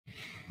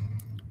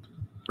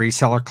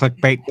Reseller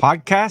Clickbait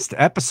Podcast,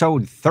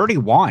 episode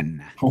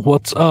 31.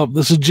 What's up?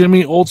 This is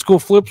Jimmy, Old School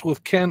Flips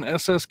with Ken,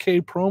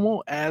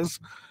 SSKPromo, as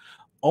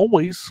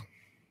always.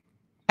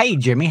 Hey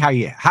Jimmy, how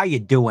you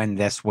doing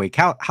this week?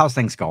 How's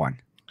things going?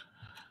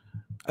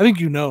 I think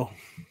you know.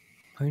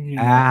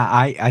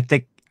 I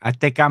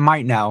think I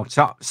might know.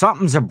 So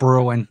something's a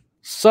brewing.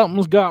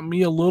 Something's got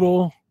me a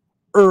little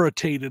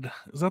irritated.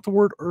 Is that the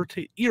word?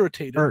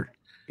 Irritated.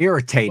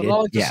 Irritated. But I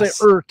like to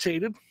say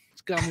irritated.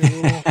 It's got me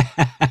a little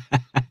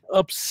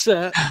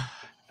upset.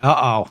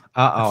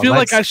 I feel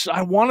like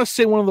I want to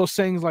say one of those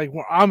things like,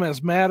 well, I'm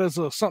as mad as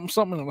a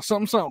something and a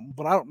something,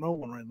 but I don't know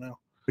one right now.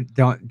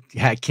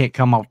 I can't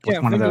come up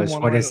with one of those.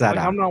 What is that?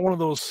 Like, I'm not one of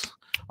those.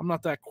 I'm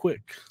not that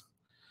quick.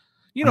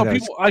 You know,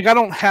 people like I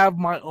don't have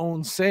my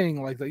own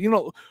saying like that. You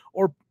know,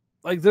 or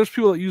like there's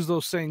people that use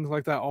those sayings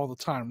like that all the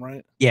time,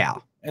 right? Yeah.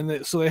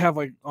 And so they have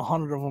like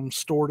 100 of them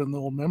stored in the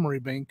old memory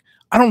bank.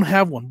 I don't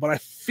have one, but I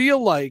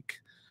feel like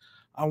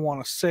I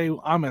want to say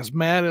I'm as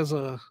mad as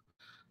a.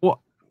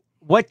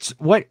 What's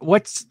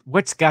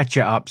got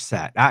you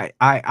upset?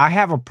 I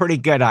have a pretty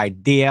good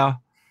idea,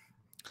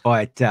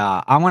 but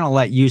I'm going to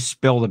let you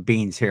spill the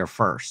beans here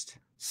first.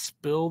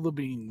 Spill the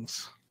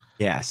beans.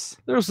 Yes.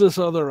 There's this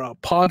other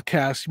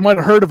podcast. You might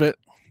have heard of it.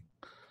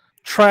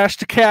 Trash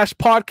to Cash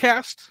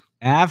podcast.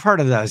 I've heard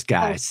of those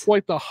guys.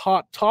 Quite the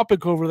hot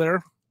topic over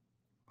there.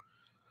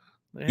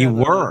 They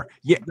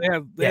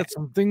had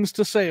some things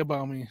to say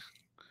about me.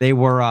 They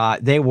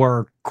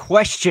were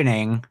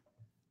questioning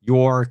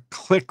your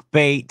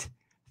clickbait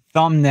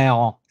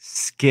thumbnail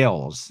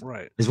skills.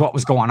 Right. Is what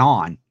was going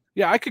on.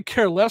 Yeah, I could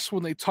care less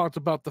when they talked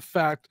about the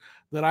fact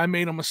that I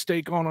made a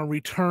mistake on a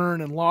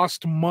return and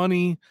lost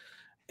money.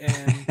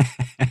 And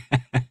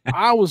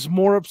I was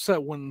more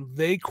upset when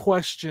they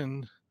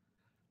questioned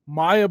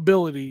my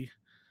ability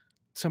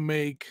to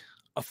make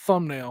a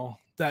thumbnail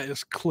that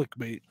is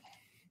clickbait.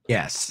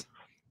 Yes.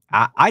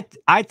 I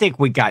think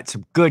we got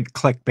some good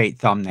clickbait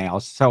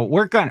thumbnails. So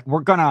we're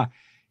gonna,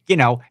 you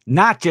know,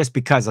 not just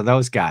because of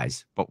those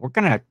guys, but we're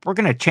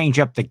gonna change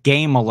up the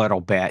game a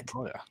little bit.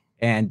 Oh yeah.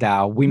 And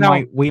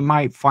we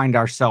might find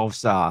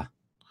ourselves a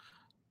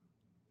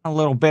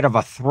little bit of a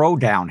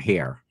throwdown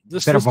here. A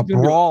bit of a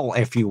brawl,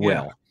 if you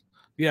will.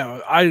 Yeah,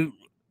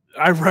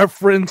 I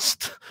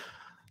referenced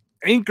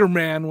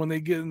Anchorman when they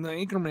get in the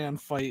Anchorman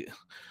fight.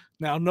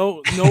 Now,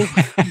 no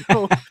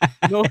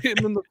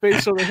hitting in the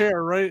face or the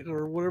hair, right,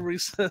 or whatever he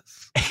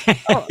says.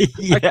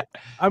 Yeah.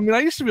 I mean, I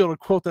used to be able to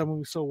quote that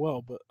movie so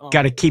well, but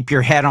got to keep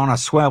your head on a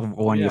swivel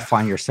when you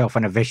find yourself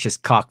in a vicious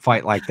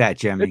cockfight like that,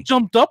 Jimmy. It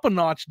jumped up a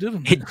notch,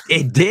 didn't it?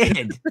 It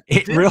did.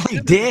 It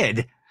really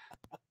did.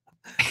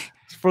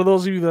 For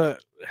those of you that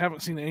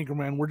haven't seen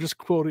Anchorman, we're just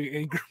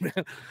quoting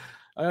Anchorman.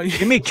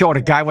 Jimmy killed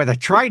a guy with a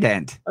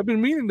trident. I've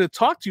been meaning to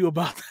talk to you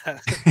about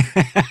that.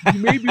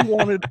 You may be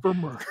wanted for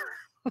murder.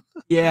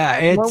 Yeah,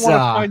 you might want to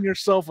find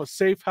yourself a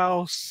safe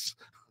house.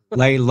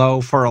 Lay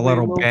low for a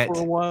little bit. For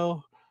a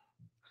while.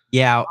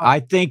 Yeah, I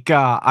think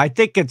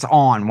it's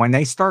on when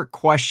they start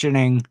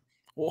questioning.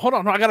 Well, hold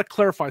on, I got to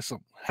clarify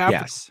something.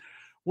 Yes,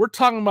 we're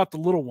talking about the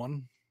little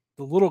one,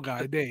 the little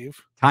guy,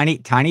 Dave. Tiny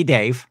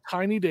Dave.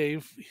 Tiny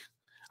Dave.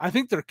 I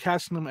think they're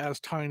casting him as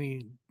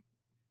Tiny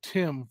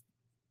Tim.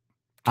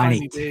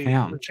 Tiny Dave.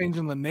 Tim. They're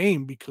changing the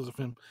name because of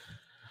him.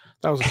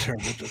 That was a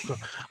terrible joke.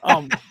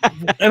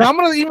 And I'm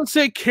gonna even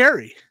say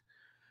Carrie.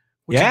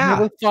 Which I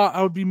never thought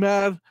I would be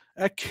mad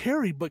at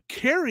Carrie, but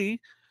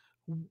Carrie,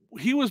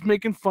 he was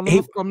making fun of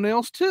the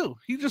thumbnails too.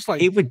 He just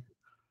like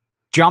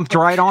jumped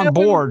right on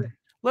board.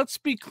 Let's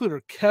be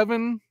clear,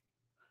 Kevin.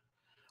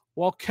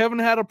 While Kevin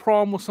had a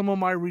problem with some of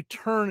my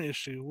return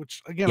issue,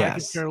 which again I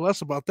could care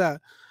less about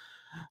that,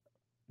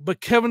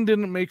 but Kevin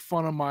didn't make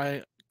fun of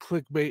my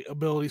clickbait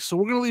ability, so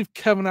we're gonna leave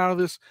Kevin out of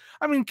this.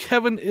 I mean,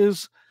 Kevin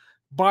is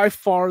by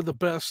far the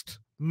best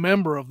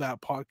member of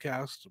that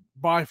podcast,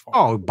 by far.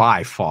 Oh,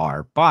 by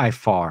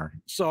far.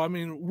 So I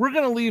mean, we're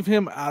gonna leave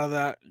him out of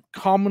that.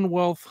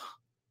 Commonwealth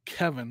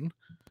Kevin,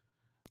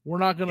 we're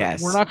not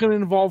gonna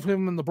involve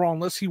him in the brawl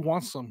unless he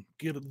wants some.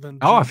 Get it then.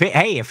 Oh,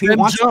 if he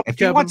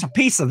wants a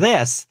piece of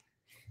this,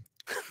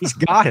 he's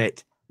got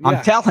it.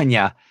 I'm telling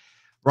you,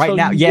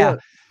 now. Yeah.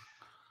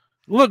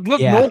 Look,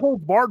 no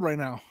hold barred right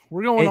now.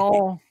 We're going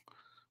all.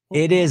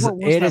 It is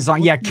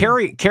on. Yeah,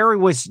 Carrie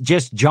was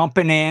just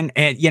jumping in,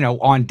 and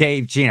on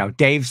Dave's.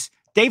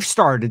 Dave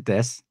started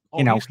this.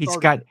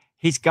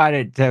 He's got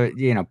it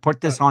to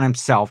put this on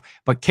himself.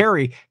 But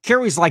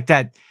Carrie's like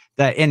that.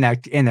 In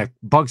the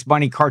Bugs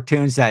Bunny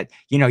cartoons that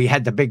you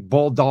had the big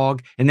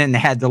bulldog, and then they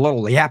had the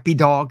little yappy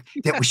dog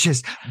that was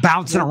just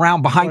bouncing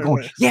around behind,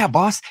 going, "Yeah,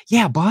 boss,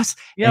 yeah, boss."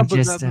 Yeah, and but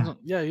just,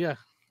 yeah.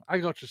 I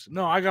got what you're saying.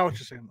 No, I got what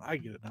you're saying. I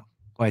get it now.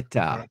 But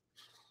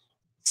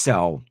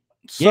so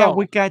yeah,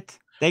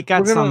 they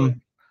got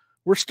some.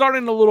 We're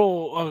starting a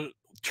little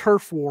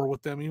turf war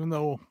with them, even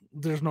though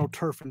there's no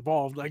turf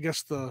involved. I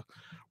guess we're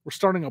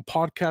starting a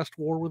podcast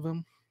war with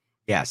them.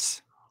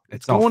 Yes,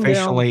 it's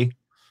officially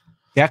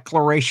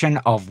declaration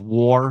of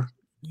war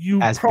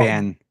has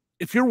been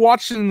if you're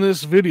watching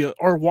this video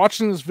or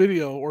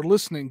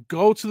listening,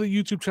 go to the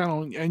YouTube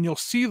channel and you'll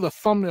see the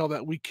thumbnail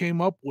that we came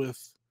up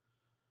with.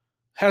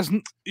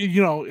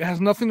 It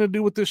has nothing to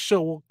do with this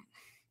show.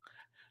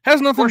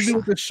 Has nothing to do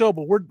with this show,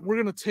 but we're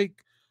gonna take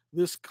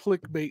this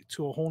clickbait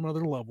to a whole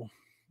nother level.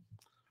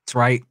 That's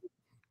right.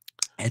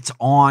 It's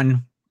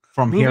on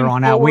from here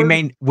on out. We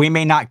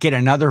may not get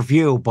another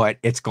view, but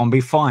it's gonna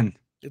be fun.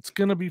 It's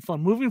gonna be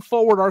fun. Moving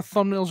forward, our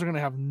thumbnails are gonna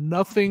have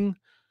nothing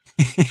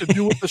to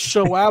do with the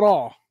show at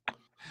all.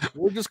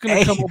 We're just going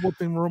to come up with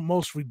the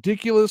most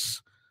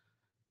ridiculous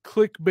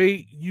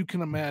clickbait you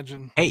can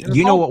imagine. Hey,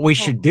 you know what we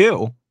should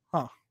do?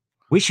 Huh?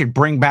 We should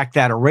bring back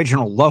that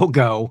original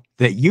logo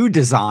that you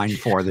designed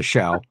for the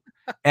show.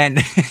 and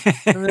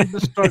then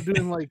just start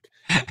doing like,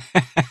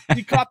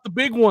 he caught the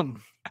big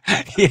one.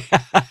 Yeah.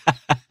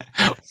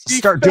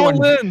 Start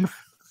doing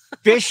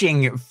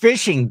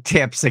fishing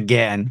tips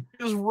again.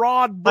 His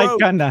rod broke.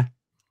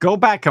 Go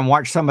back and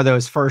watch some of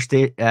those first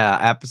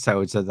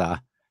episodes of the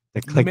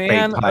clickbait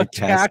Man podcast.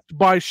 Attacked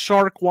by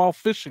shark while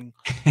fishing.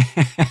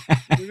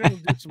 We're gonna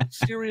do some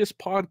serious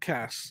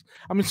podcasts.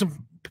 I mean,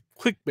 some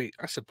clickbait.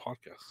 I said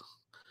podcasts.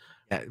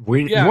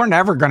 We're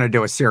never gonna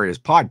do a serious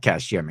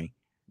podcast, Jimmy.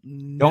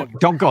 Never.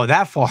 Don't go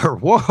that far.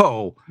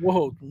 Whoa.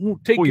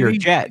 Take your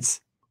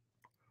jets.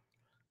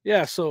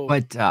 Yeah. So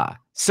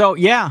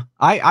yeah,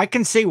 I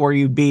can see where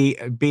you'd be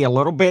a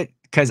little bit,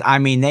 because I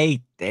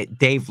mean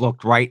Dave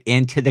looked right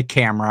into the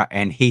camera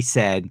and he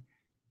said,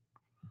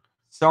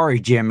 "Sorry,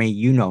 Jimmy,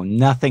 you know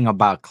nothing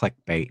about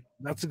clickbait."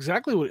 That's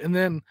exactly what. And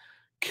then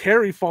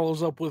Carrie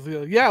follows up with,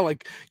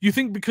 like, you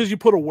think because you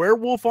put a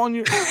werewolf on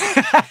your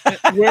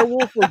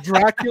werewolf or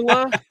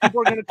Dracula,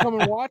 people are gonna come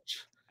and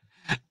watch?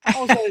 I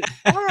was like,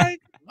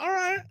 all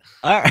right.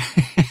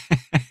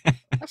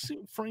 I see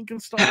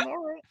Frankenstein.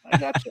 All right, I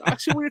got you. I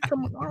see where you're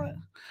coming. All right.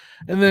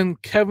 And then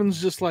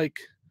Kevin's just like,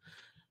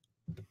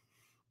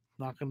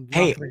 not gonna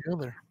go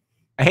there.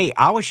 Hey,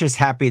 I was just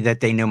happy that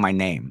they knew my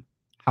name.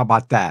 How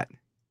about that?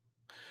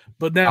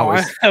 But now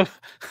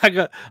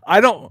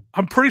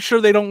I'm pretty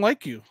sure they don't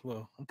like you,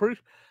 though. I'm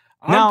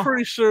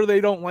pretty sure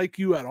they don't like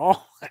you at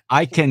all.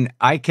 I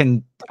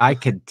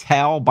could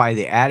tell by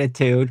the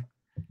attitude.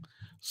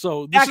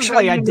 So this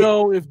actually, is how you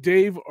know if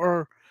Dave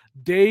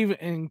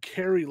and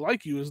Carrie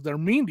like you, is they're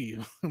mean to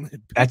you.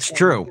 That's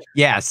true.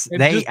 Yes,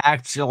 they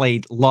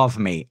actually love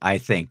me, I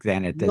think.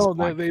 Then at this point,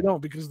 no, they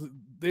don't, because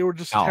they were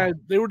just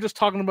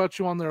talking about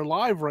you on their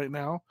live right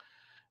now.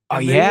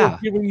 And they were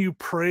giving you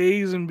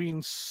praise and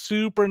being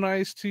super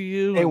nice to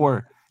you.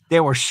 They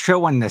were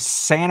showing the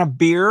Santa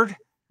beard.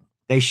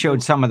 They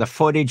showed some of the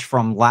footage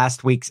from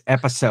last week's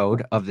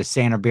episode of the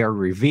Santa beard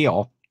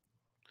reveal.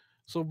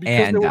 So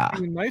because they were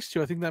being nice to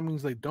you, I think that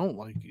means they don't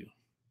like you.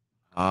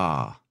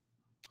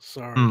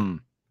 Sorry.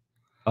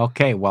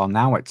 Okay, well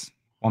now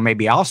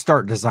maybe I'll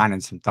start designing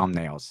some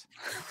thumbnails.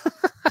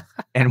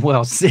 And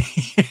we'll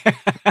see.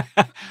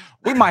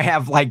 We might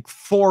have like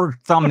 4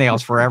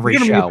 thumbnails for every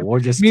show. We'll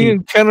just me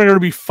and Ken are going to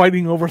be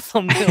fighting over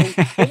thumbnails.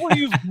 I want to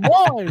use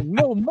mine.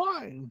 No,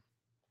 mine.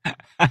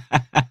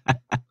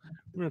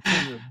 We're going to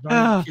turn the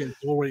darn kids.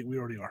 Oh, wait, we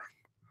already are.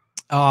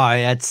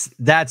 Oh,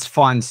 that's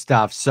fun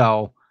stuff.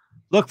 So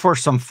look for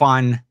some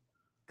fun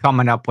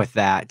coming up with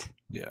that.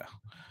 Yeah.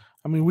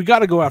 I mean, we got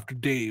to go after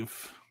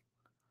Dave,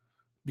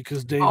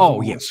 because Dave,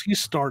 he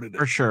started it.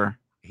 For sure.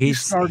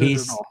 He's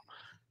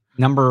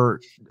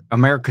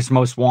America's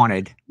Most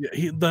Wanted.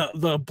 Yeah,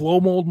 the blow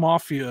mold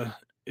mafia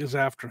is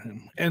after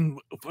him, and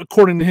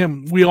according to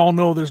him, we all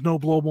know there's no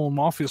blow mold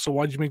mafia. So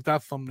why'd you make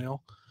that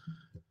thumbnail?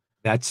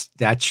 That's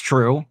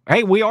true.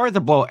 Hey, we are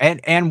the blow,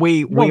 and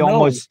we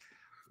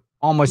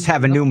almost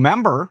have a new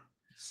member.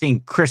 Seeing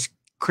Chris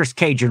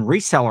Cajun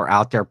Reseller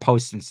out there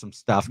posting some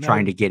stuff,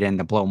 trying to get in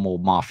the blow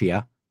mold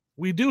mafia.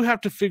 We do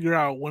have to figure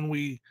out when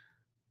we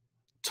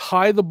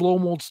tie the blow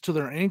molds to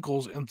their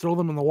ankles and throw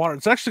them in the water.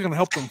 It's actually going to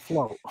help them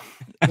float.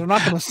 They're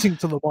not going to sink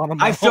to the bottom.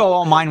 I fill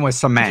all mine with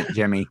cement,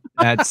 Jimmy.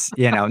 That's,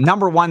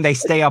 number one, they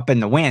stay up in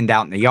the wind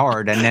out in the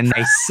yard, and then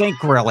they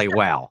sink really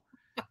well.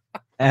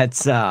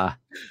 That's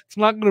it's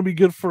not going to be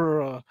good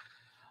for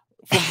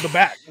from the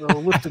back or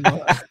lifting.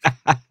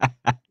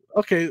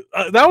 Okay,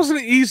 that was an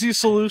easy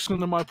solution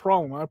to my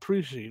problem. I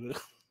appreciate it.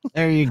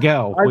 There you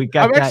go.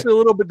 I'm actually a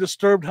little bit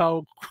disturbed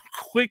how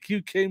quick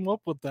you came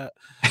up with that.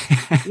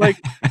 Like,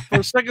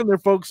 for a second there,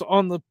 folks,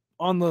 on the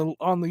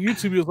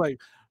YouTube, he was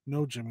like,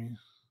 "No, Jimmy,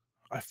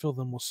 I fill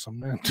them with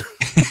cement."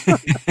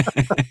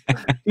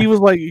 He was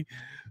like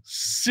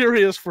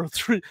serious for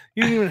 3.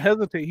 He didn't even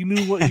hesitate. He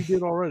knew what he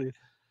did already.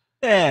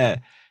 Yeah,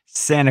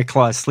 Santa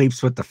Claus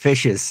sleeps with the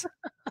fishes.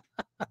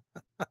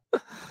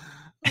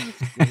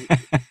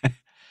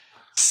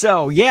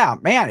 So yeah,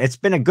 man, it's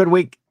been a good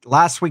week.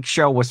 Last week's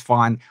show was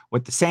fun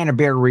with the Santa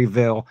beard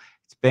reveal.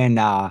 It's been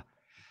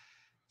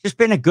just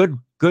been a good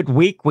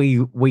week.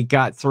 We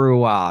got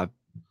through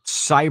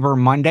Cyber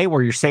Monday.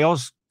 Were your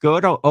sales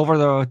good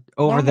over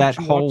that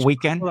whole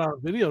weekend? Put out a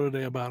video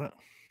today about it.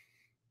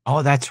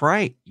 Oh, that's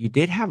right. You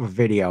did have a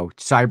video,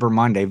 Cyber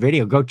Monday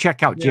video. Go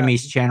check out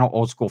Jimmy's channel,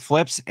 Old School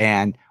Flips,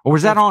 or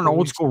was that on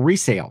Old School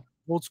Resale?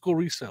 Old School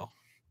Resale.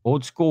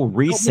 Old school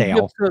resale.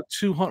 Help me get to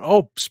 200.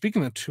 Oh,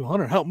 speaking of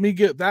 200, help me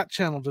get that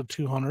channel to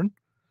 200.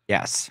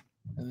 Yes.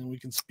 And then we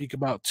can speak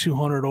about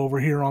 200 over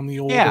here on the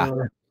old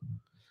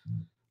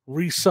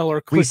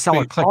reseller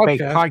clickbait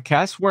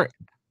podcast.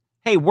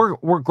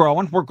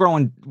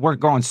 We're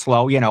growing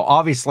slow. You know,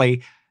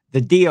 obviously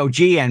the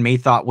DOG and me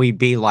thought we'd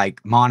be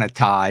like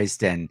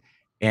monetized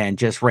and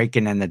just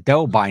raking in the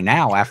dough by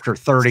now after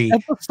 30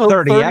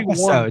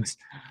 episodes.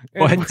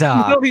 But we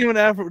don't even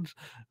average.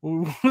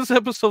 This is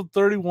episode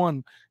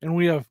 31, and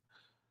we have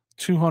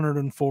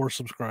 204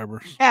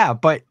 subscribers. Yeah,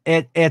 but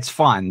it's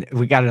fun.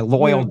 We got a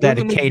loyal,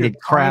 dedicated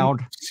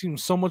crowd.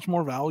 Seems so much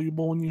more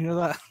valuable when you hear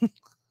that.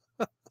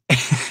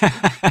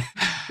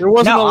 There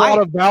wasn't a lot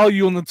of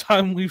value in the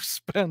time we've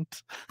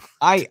spent.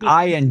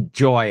 I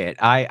enjoy it.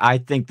 I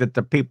think that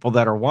the people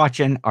that are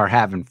watching are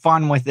having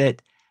fun with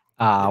it.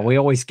 We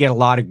always get a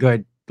lot of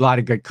good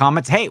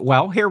comments. Hey,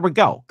 well, here we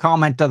go.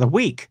 Comment of the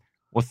week.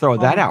 We'll throw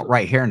that out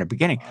right here in the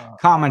beginning.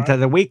 Comment of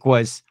the week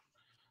was,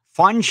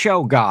 fun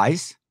show,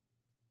 guys.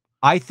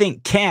 I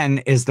think Ken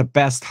is the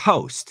best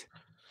host.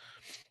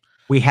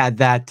 We had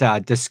that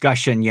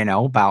discussion, you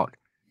know, about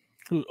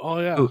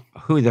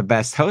who the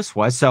best host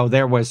was. So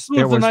there was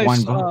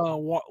nice,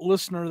 one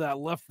listener that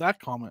left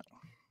that comment.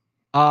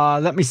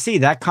 Let me see.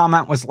 That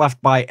comment was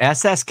left by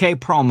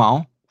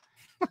SSKPromo.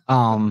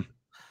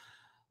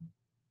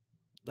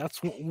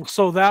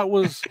 That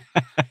was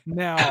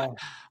now.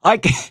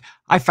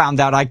 I found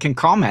out I can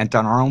comment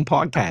on our own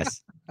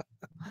podcast.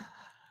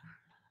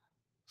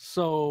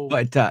 So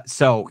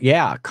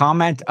yeah,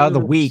 comment of the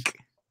week.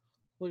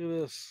 Look at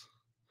this.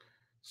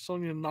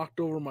 Sonia knocked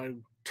over my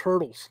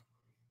turtles.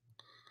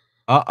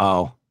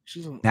 Uh-oh.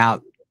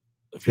 Now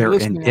they're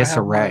in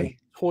disarray.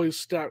 Toys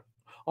stacked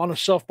on a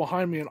shelf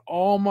behind me, and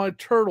all my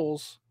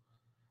turtles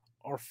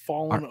are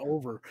falling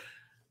over.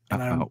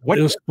 And it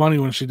was funny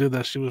when she did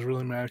that. She was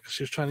really mad because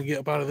she was trying to get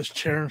up out of this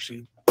chair, and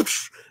she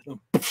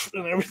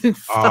and everything.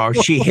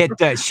 She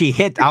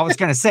hit. I was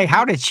gonna say,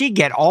 how did she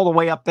get all the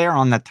way up there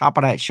on the top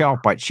of that shelf?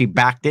 But she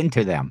backed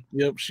into them.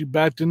 Yep, she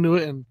backed into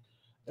it, and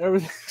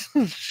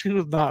everything. She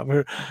was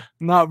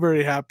not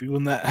very happy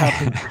when that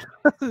happened.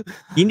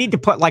 You need to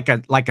put like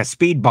a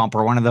speed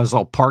bumper, one of those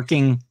little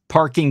parking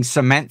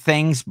cement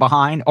things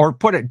behind, or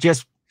put it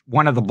just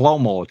one of the blow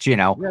molds, you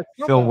know,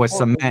 filled with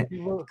cement.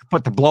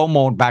 Put the blow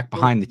mold back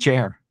behind the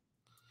chair.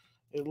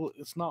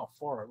 It's not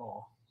far at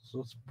all.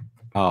 So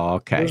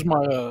okay. There's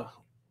my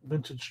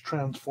vintage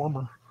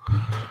transformer.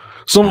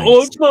 So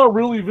it's not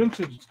really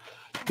vintage.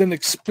 Then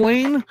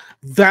explain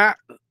that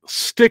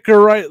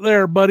sticker right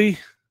there, buddy.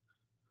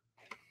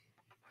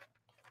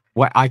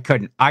 Well, I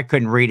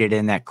couldn't read it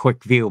in that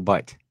quick view,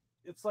 but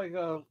it's like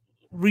a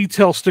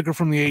retail sticker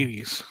from the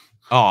 80s.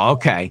 Oh,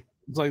 okay.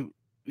 It's like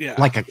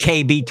like a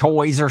KB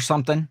Toys or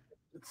something.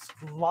 It's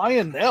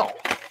Lionel.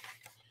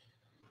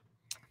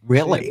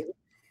 Really?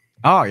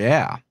 Oh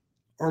yeah.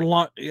 Or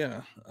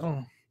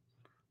Oh,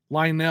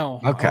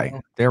 Lionel. Okay,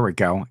 there we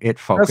go. It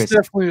focused. That's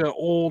definitely an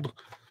old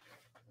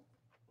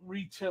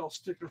retail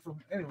sticker from.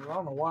 Anyway, I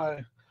don't know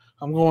why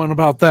I'm going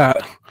about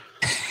that.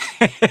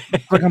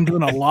 Like I'm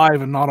doing a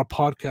live and not a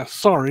podcast.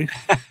 Sorry.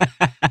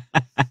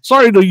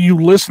 Sorry to you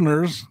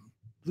listeners.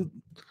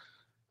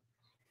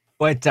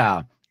 But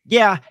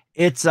yeah,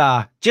 it's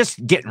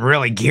just getting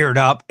really geared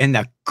up in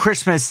the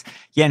Christmas,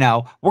 you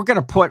know. We're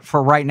gonna put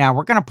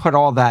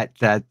all that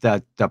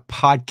the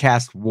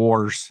podcast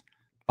wars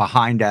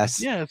behind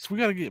us. Yes, we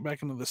gotta get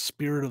back into the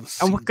spirit of the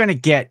season. And we're gonna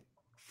get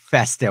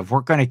festive.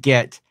 We're gonna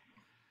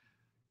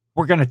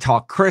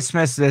talk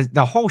Christmas,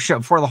 the whole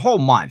show for the whole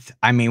month.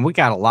 I mean, we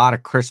got a lot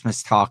of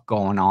Christmas talk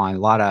going on, a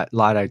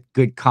lot of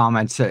good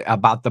comments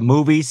about the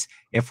movies.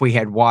 If we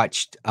had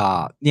watched,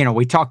 you know,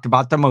 we talked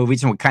about the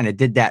movies and we kind of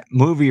did that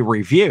movie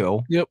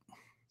review. Yep.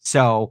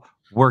 So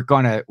we're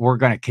gonna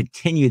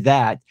continue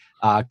that.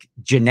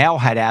 Janelle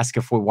had asked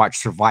if we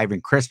watched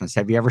Surviving Christmas.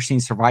 Have you ever seen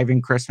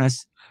Surviving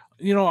Christmas?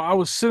 You know, I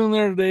was sitting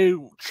there today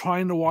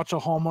trying to watch a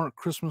Hallmark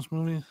Christmas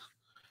movie.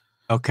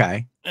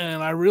 Okay.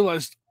 And I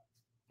realized,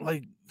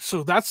 like,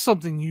 so that's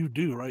something you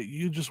do, right?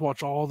 You just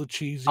watch all the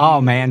cheesy. Oh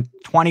man,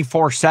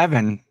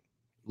 24/7,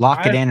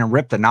 lock it in and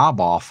rip the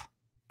knob off.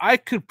 I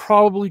could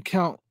probably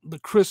count the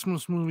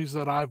Christmas movies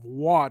that I've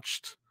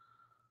watched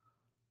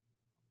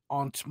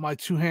on my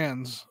two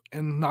hands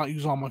and not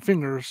use all my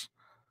fingers,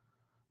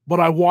 but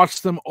I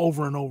watched them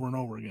over and over and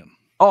over again.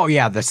 Oh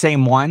yeah, the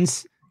same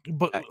ones.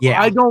 But yeah,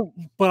 I don't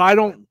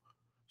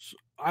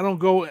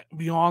go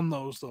beyond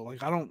those though.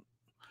 Like I don't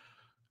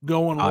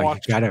go and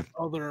watch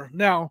other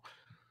now.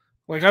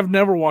 Like I've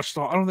never watched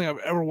I don't think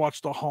I've ever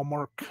watched the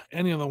Hallmark,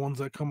 any of the ones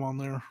that come on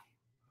there.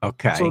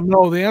 Okay. So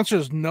no, the answer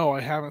is no,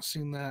 I haven't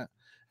seen that.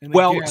 And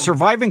well, again,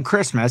 Surviving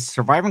Christmas,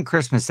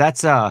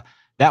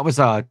 that was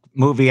a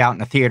movie out in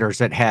the theaters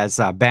that has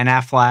Ben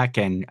Affleck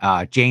and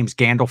James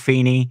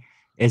Gandolfini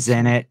is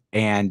in it.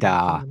 And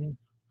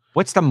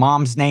what's the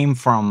mom's name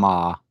from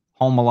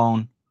Home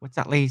Alone? What's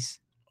that, Lise?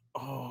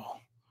 Oh.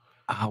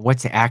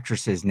 What's the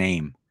actress's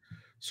name?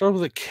 Starts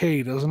with a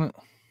K, doesn't it?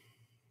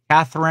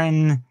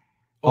 Catherine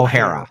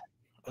O'Hara.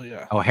 Oh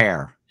yeah.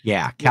 O'Hare.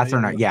 Yeah.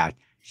 Catherine. Yeah.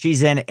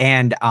 She's in,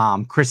 and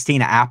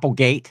Christina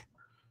Applegate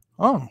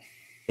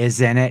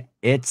is in it.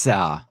 It's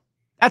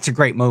that's a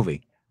great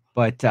movie.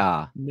 But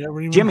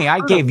never even Jimmy, I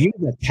heard of gave it. you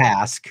the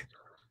task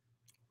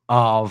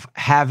of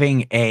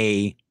having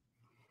a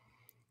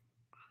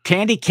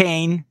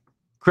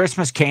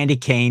Christmas candy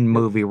cane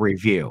movie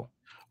review.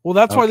 Well,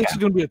 that's why this is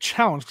going to be a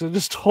challenge, because I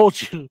just told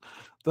you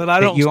that I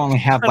don't. You only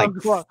have like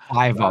 5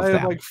 of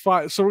them. Like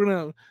 5, so we're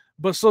gonna.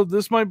 But so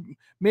this might,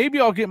 maybe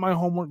I'll get my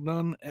homework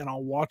done and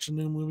I'll watch a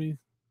new movie.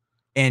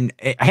 And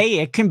hey,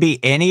 it can be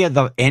any of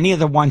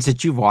the ones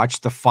that you've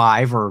watched, the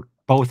 5 or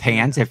both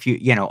hands, if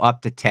you know,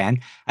 up to 10.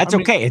 That's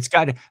okay. It's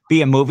got to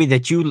be a movie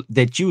that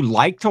you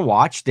like to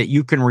watch, that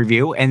you can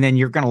review, and then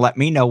you're going to let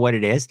me know what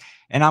it is,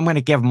 and I'm going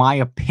to give my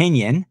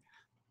opinion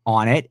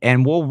on it,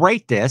 and we'll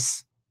rate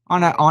this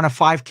on a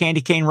 5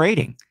 candy cane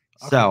rating.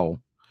 So,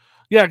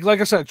 yeah,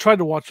 like I said, I tried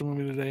to watch a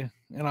movie today,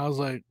 and I was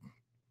like,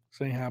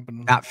 "This ain't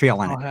happening." Not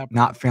feeling it.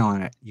 Not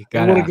feeling it. You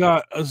got. It would have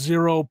got a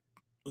 0.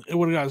 It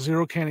would have got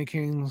 0 candy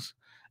canes,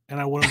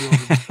 and I wouldn't be able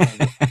to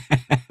describe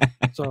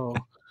it. So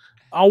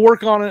I'll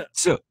work on it.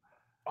 So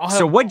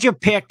what'd you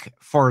pick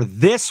for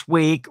this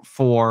week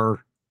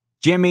for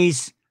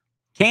Jimmy's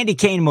candy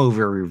cane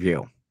movie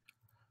review?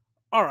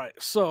 All right,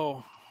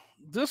 so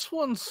this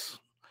one's.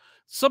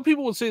 Some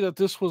people would say that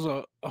this was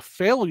a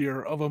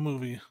failure of a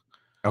movie.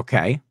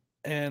 Okay.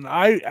 And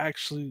I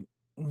actually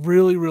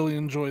really, really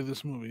enjoy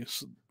this movie.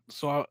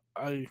 So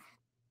I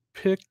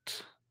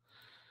picked,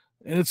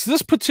 and it's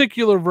this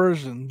particular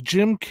version.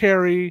 Jim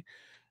Carrey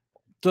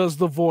does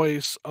the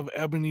voice of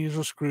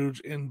Ebenezer Scrooge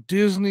in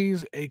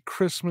Disney's A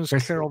Christmas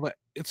Carol.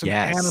 It's an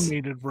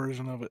animated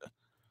version of it.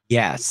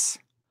 Yes.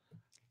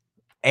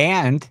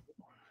 And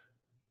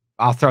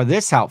I'll throw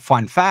this out.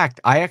 Fun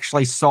fact. I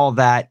actually saw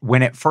that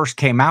when it first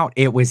came out,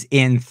 it was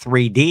in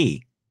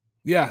 3D.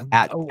 Yeah.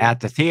 At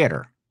the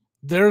theater.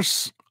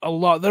 There's a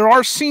lot. There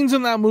are scenes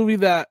in that movie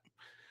that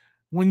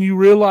when you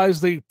realize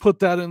they put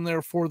that in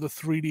there for the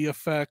 3D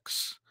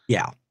effects.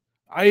 Yeah.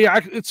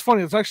 It's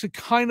funny. It's actually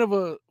kind of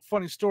a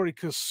funny story,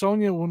 because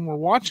Sonia, when we're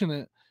watching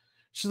it,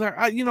 she's like,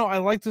 I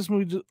like this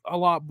movie a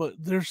lot, but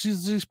there's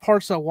these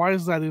parts that, why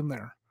is that in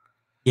there?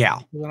 Yeah.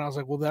 And then I was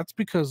like, well, that's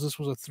because this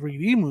was a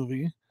 3D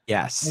movie.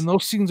 Yes. And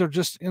those scenes are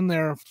just in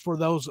there for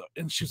those.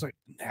 And she's like,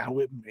 now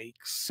it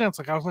makes sense.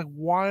 Like, I was like,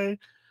 why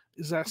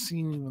is that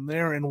scene even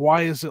there? And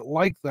why is it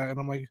like that? And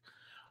I'm like,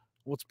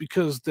 well, it's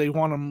because they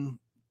want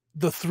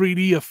the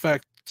 3D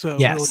effect to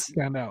really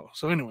stand out.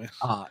 So anyways.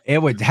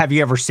 Have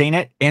you ever seen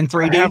it in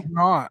 3D? I have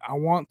not. I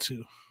want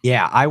to.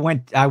 Yeah, I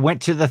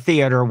went to the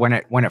theater when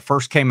it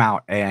first came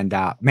out, and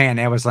man,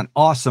 it was an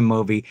awesome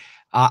movie.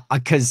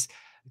 Because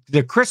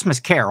the Christmas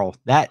Carol,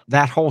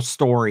 that whole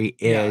story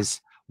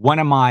is one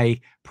of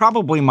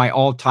probably my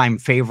all-time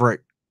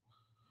favorite,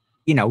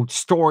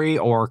 story,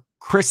 or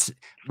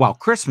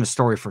Christmas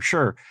story for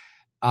sure.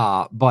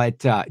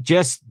 But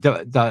just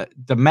the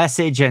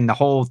message and the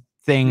whole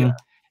thing,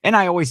 and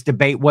I always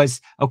debate was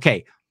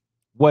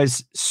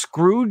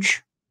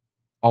Scrooge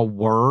a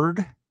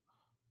word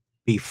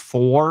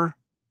before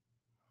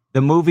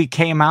the movie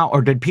came out,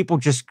 or did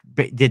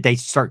they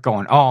start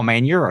going, oh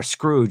man, you're a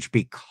Scrooge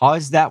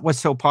because that was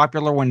so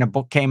popular when the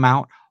book came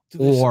out?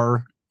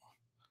 Or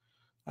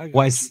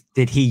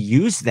did he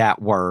use that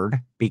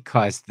word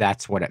because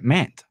that's what it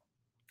meant?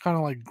 Kind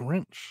of like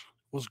Grinch.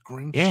 Was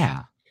Grinch?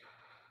 Yeah.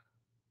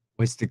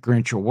 Was the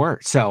Grinch a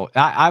word? So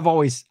I've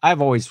always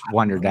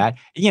wondered that.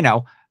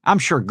 I'm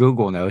sure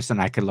Google knows, and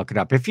I could look it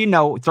up. If you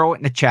know, throw it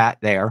in the chat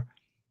there.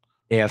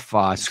 If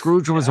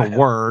Scrooge was a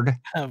word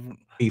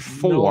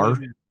before,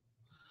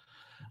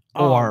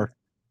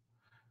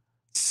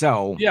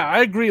 so. Yeah,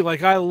 I agree.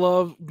 Like, I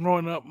love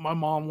growing up. My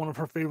mom, one of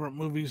her favorite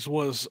movies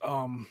was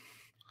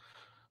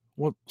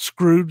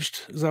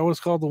Scrooged? Is that what it's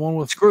called? The one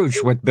with Scrooge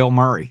with Bill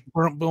Murray.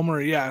 Bill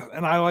Murray, yeah.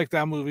 And I like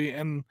that movie.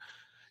 And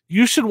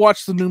you should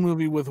watch the new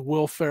movie with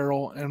Will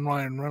Ferrell and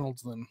Ryan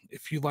Reynolds then,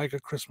 if you like A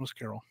Christmas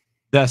Carol.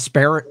 The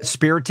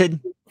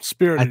Spirited?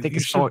 I think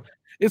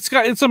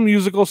it's a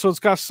musical, so it's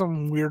got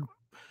some weird,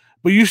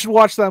 but you should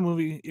watch that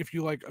movie if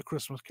you like A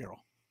Christmas Carol.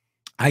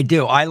 I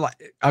do. I like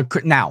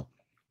now.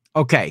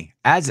 Okay,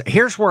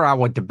 here's where I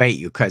would debate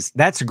you, because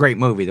that's a great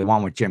movie, the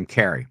one with Jim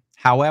Carrey.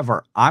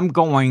 However, I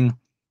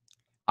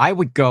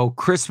would go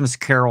Christmas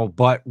Carol,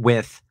 but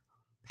with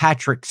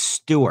Patrick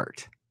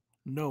Stewart.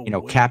 No,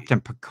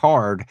 Captain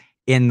Picard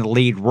in the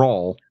lead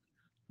role.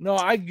 No,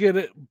 I get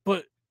it,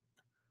 but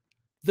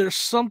there's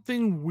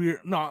something weird.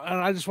 No, and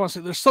I just want to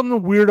say there's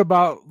something weird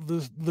about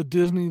the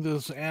Disney,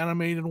 this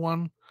animated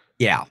one.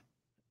 Yeah.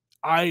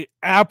 I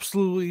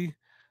absolutely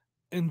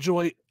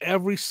enjoy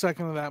every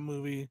second of that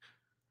movie.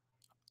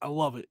 I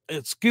love it.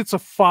 It gets a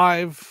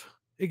 5.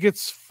 It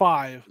gets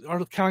 5.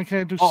 Or can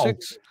I do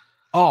 6?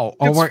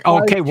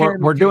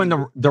 We're doing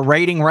the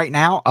rating right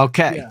now.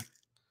 Okay. Yeah.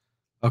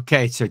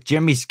 Okay, so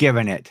Jimmy's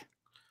giving it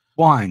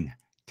 1,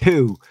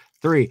 2,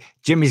 3.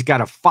 Jimmy's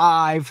got a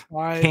 5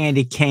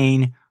 candy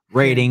cane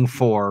rating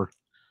for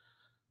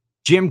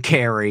Jim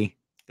Carrey.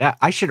 That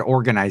I should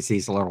organize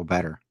these a little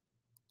better.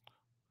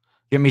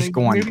 Jimmy's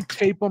going. Maybe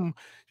tape them.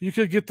 You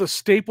could get the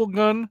staple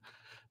gun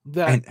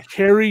that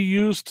Carrie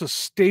used to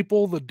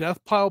staple the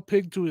Death Pile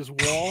pig to his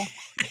wall.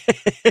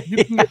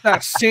 You can get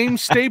that same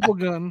staple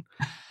gun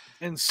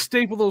and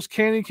staple those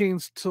candy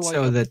canes to like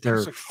so that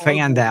they're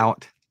fanned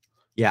out.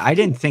 Yeah, I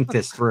didn't think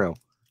this through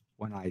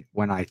when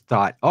I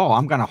thought, oh,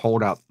 I'm gonna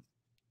hold up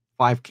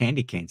 5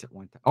 candy canes at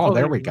one time. Oh,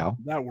 there we go.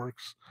 That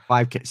works.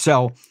 5.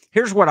 So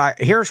here's what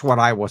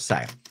I will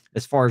say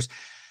as far as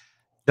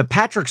the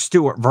Patrick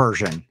Stewart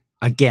version.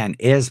 Again,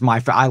 is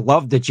I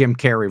love the Jim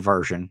Carrey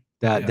version,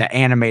 the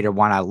animated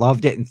one. I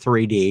loved it in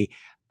 3D.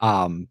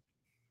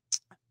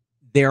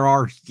 There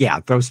are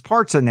those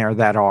parts in there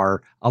that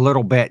are a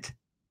little bit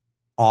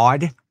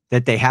odd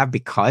that they have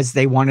because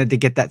they wanted to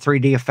get that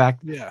 3D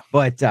effect. Yeah.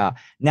 But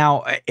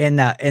now in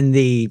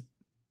the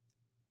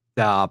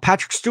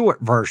Patrick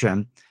Stewart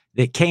version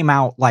that came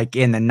out like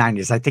in the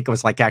 90s, I think it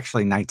was like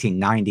actually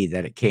 1990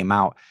 that it came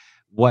out,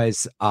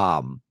 was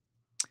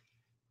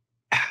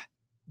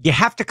you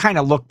have to kind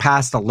of look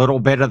past a little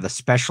bit of the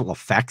special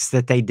effects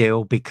that they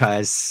do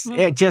because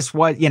it just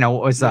was, it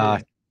was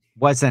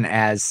wasn't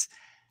as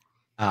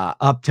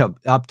up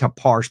to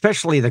par,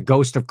 especially the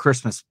Ghost of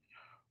Christmas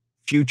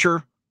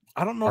Future.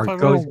 I don't know or if I've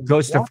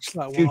Ghost of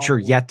Future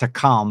Yet to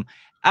Come.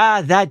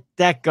 That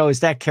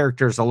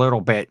character is a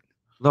little bit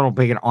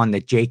on the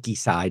jakey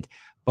side,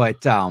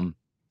 but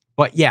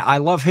yeah, I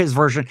love his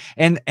version,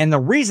 and the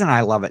reason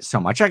I love it so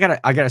much, I got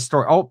a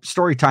story. Oh,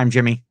 story time,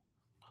 Jimmy.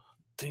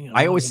 Dang,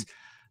 I always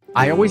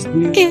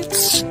do.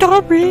 It's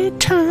story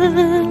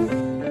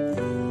time.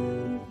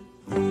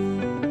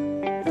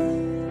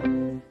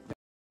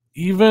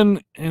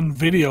 Even in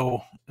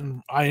video,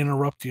 and I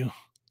interrupt you.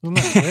 Isn't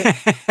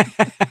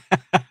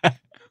that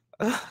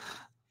right?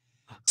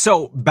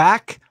 So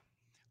back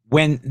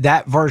when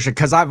that version,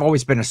 because I've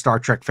always been a Star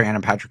Trek fan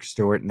of Patrick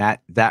Stewart, and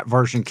that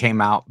version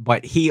came out,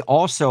 but he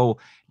also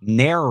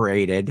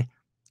narrated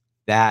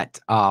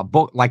that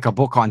book, like a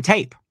book on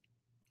tape.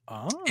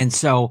 Oh. And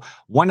so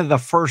one of the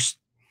first,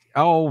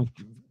 Jill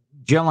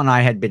and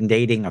I had been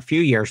dating a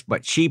few years,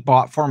 but she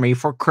bought for me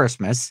for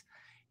Christmas.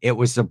 It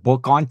was a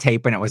book on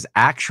tape, and it was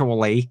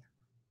actually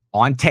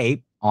on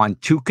tape, on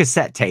 2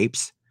 cassette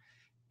tapes.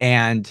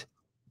 And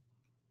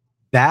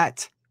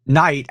that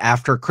night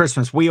after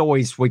Christmas, we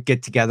always would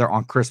get together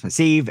on Christmas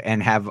Eve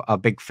and have a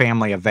big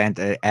family event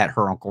at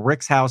her Uncle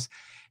Rick's house.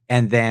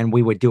 And then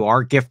we would do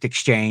our gift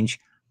exchange.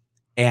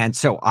 And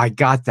so I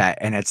got that.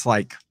 And it's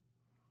like,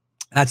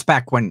 that's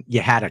back when you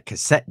had a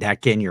cassette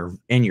deck in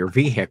your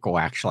vehicle,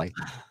 actually.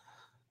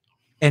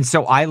 And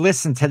so I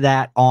listened to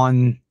that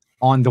on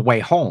the way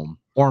home,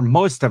 or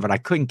most of it. I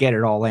couldn't get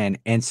it all in.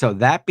 And so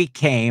that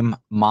became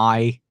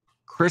my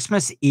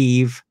Christmas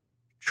Eve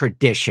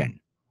tradition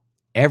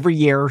every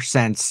year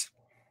since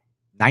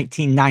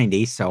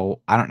 1990.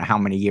 So I don't know how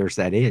many years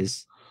that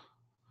is.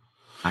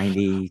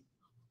 90.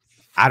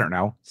 I don't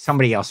know.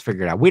 Somebody else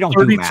figured out. We don't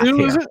do math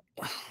here. Is it?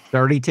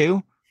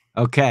 32.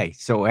 Okay.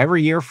 So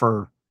every year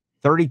for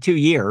 32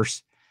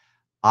 years,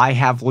 I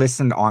have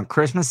listened on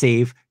Christmas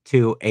Eve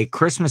to A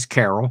Christmas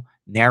Carol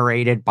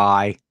narrated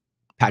by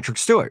Patrick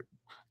Stewart.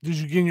 Did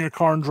you get in your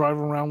car and drive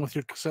around with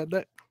your cassette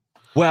deck?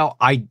 Well,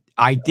 I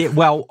did.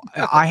 Well,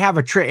 I have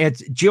a trip.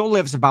 Jill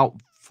lives about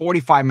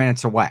 45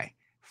 minutes away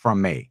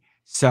from me.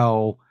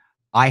 So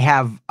I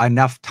have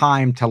enough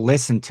time to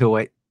listen to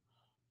it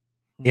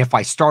if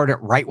I start it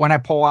right when I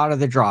pull out of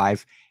the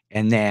drive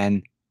and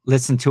then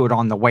listen to it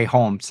on the way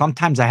home.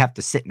 Sometimes I have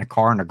to sit in the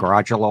car in the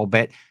garage a little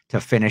bit to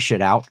finish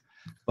it out.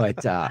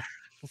 But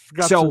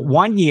so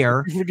 1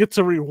 year. You forget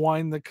to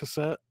rewind the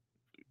cassette.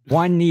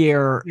 1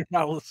 year. You're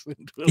not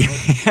listening to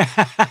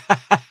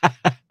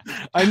it.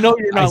 I know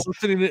you're not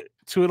listening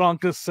to it on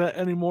cassette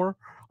anymore.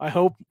 I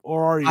hope,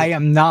 or are you? I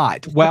am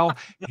not. Well,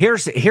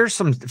 here's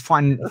some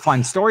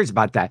fun stories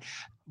about that.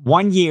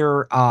 1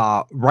 year,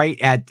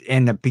 right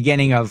in the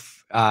beginning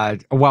of,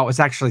 it was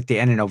actually at the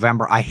end of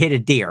November, I hit a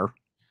deer.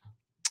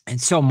 And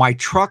so my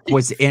truck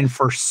was in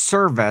for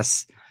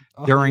service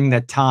during the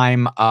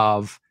time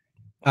of,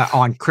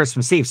 on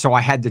Christmas Eve. So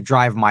I had to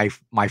drive my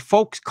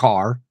folks'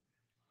 car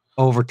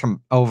over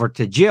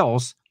to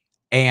Jill's,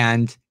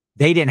 and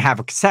they didn't have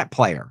a cassette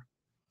player.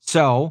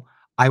 So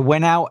I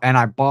went out and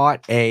I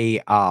bought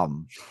a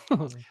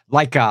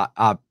like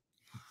a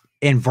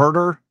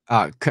inverter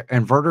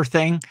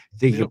thing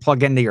that you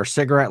plug into your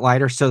cigarette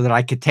lighter, so that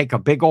I could take a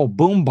big old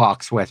boom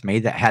box with me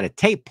that had a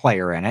tape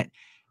player in it,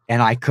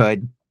 and I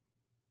could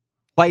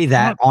play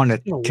that on a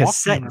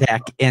cassette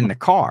deck in the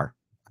car.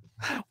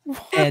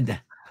 And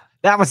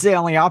that was the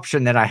only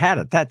option that I had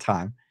at that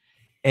time.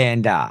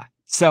 And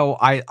so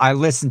I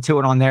listened to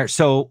it on there.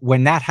 So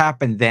when that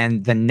happened,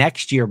 then the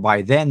next year,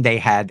 by then they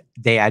had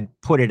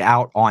put it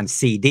out on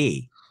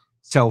CD.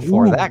 So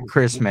for that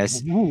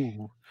Christmas,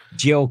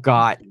 Jill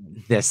got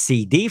the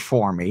CD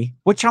for me,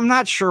 which I'm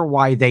not sure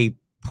why they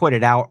put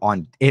it out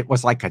on. It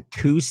was like a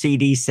 2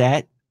 CD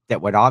set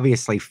that would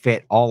obviously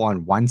fit all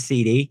on 1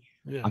 CD.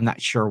 Yeah. I'm not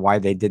sure why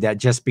they did that,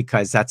 just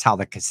because that's how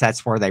the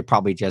cassettes were. They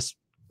probably just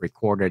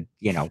recorded,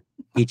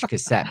 each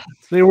cassette.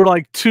 They were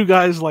like 2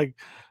 guys like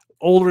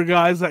older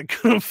guys that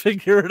couldn't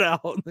figure it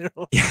out.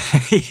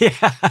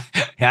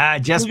 Yeah,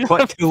 just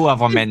put 2 of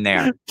them in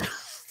there.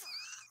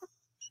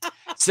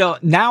 So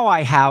now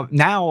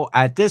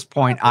at this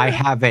point, I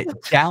have it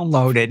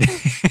downloaded.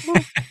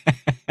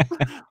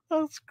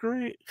 That's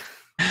great.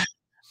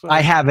 So,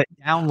 I have it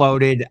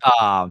downloaded,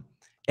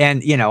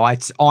 and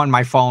it's on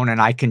my phone,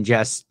 and I can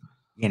just,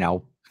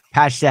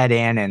 patch that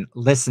in and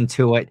listen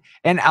to it.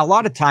 And a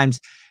lot of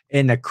times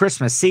in the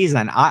Christmas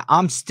season,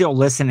 I'm still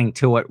listening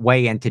to it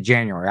way into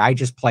January. I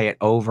just play it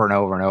over and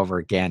over and over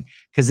again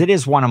because it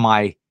is one of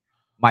my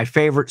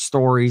favorite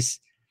stories.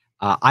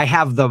 I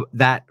have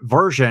that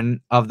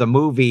version of the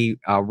movie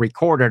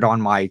recorded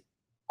on my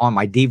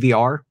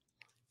DVR,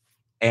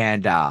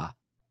 and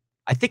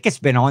I think it's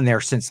been on there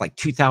since like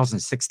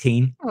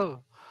 2016. oh,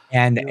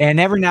 And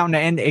every now and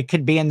then, it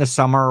could be in the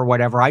summer or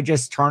whatever, I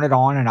just turn it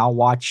on and I'll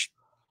watch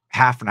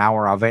half an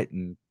hour of it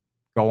and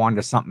go on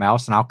to something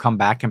else, and I'll come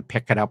back and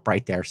pick it up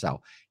right there.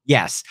 So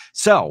yes.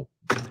 So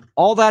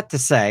all that to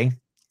say,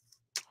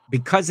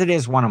 because it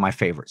is one of my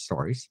favorite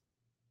stories,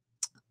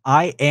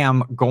 I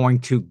am going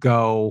to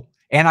go,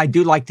 and I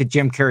do like the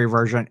Jim Carrey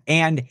version,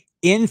 and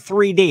in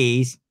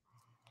 3Ds,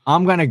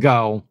 I'm going to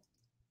go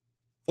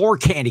 4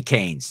 candy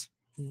canes.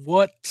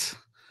 What?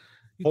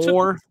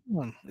 4?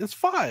 It's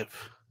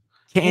 5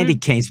 candy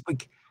canes,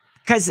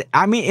 because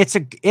I mean it's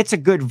a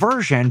good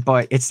version,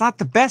 but it's not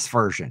the best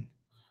version.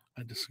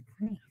 I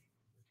disagree.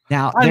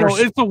 Now I know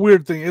it's a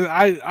weird thing.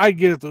 I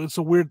get it though. It's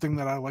a weird thing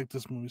that I like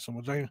this movie so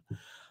much.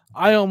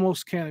 I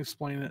almost can't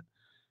explain it,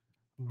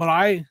 but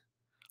I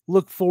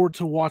look forward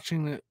to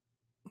watching it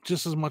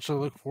just as much as I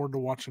look forward to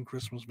watching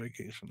Christmas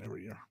Vacation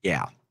every year.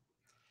 Yeah,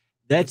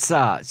 that's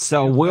so.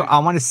 I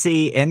want to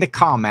see in the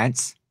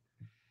comments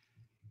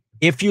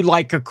if you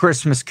like A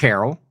Christmas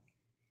Carol,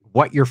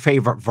 what your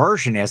favorite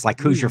version is, like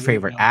who's your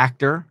favorite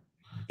actor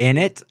in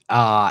it,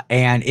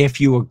 and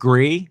if you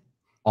agree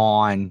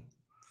on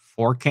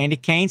 4 candy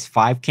canes,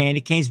 5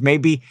 candy canes,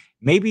 maybe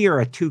you're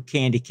a 2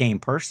 candy cane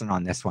person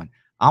on this one.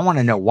 I want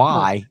to know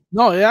why.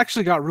 No, it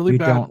actually got really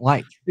bad. Don't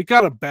like it.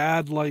 Got a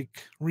bad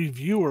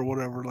review or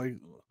whatever. Like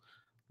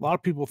a lot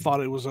of people thought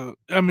it was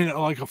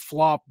like a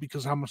flop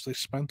because how much they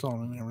spent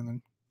on it and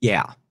everything.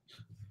 Yeah.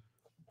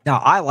 No,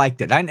 I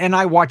liked it, and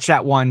I watch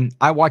that one.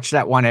 I watch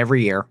that one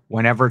every year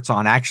whenever it's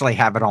on. I actually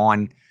have it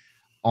on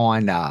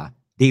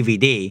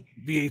DVD,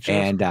 VHS,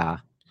 and the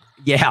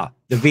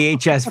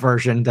VHS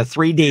version, the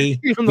 3D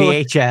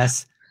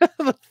VHS,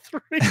 the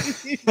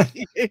 3D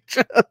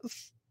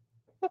VHS,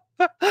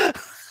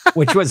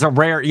 which was a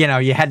rare.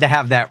 You had to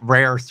have that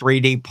rare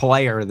 3D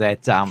player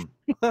that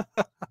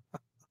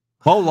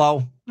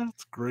Bolo.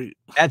 That's great.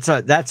 That's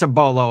a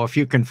Bolo if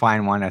you can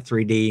find one, a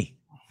 3D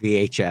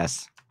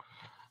VHS.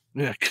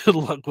 Yeah, good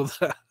luck with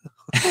that.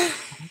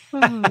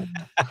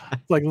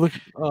 Look.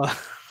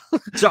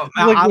 So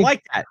I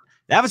like that.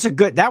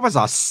 That was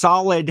a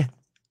solid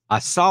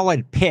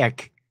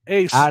pick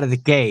out of the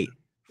gate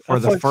for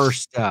the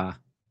first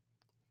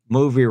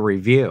movie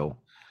review.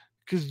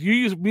 Because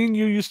me and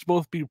you used to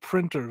both be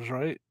printers,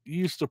 right? You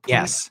used to print.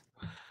 Yes,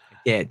 I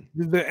did.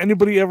 Did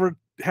anybody ever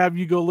have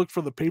you go look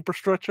for the paper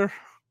stretcher?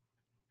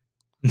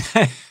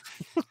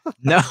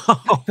 No.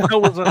 That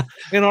was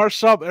in our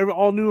shop.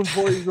 All new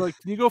employees were like,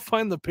 "Can you go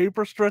find the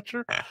paper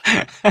stretcher?"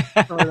 Sorry,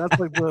 that's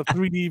like the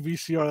 3D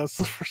VCR. That's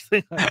the first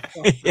thing I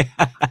thought.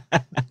 Yeah.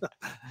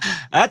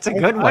 That's a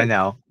good one,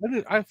 though.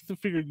 I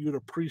figured you'd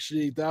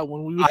appreciate that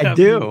one. I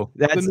do.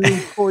 The new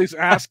employees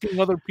asking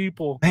other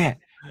people, man,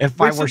 if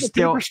I were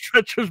still paper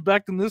stretchers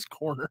back in this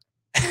corner.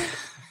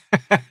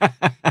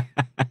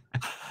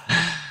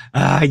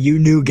 You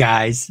new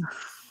guys.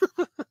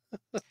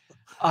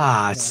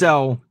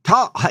 So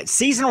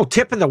seasonal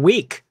tip of the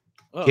week,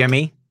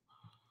 Jimmy.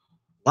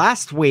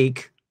 Last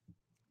week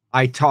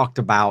I talked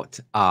about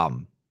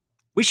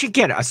we should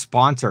get a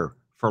sponsor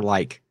for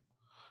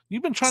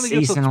you've been trying to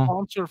get a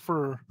sponsor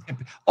for.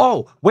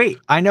 Oh, wait,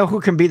 I know who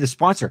can be the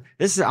sponsor.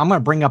 I'm going to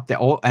bring up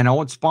an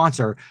old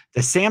sponsor,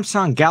 the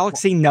Samsung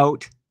Galaxy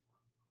Note,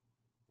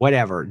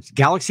 whatever,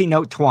 Galaxy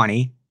Note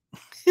 20.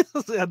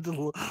 Let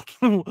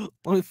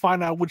me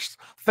find out which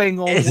thing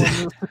on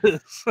this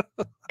is.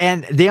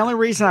 And the only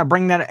reason I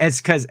bring that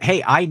is because,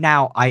 hey,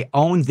 I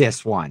own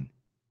this one.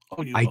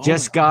 Oh, I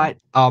just got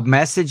a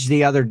message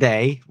the other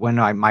day when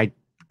my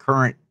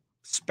current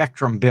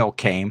Spectrum bill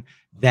came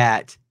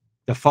that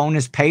the phone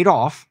is paid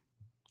off.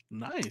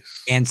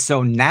 Nice. And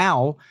so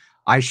now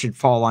I should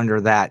fall under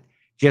that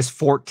just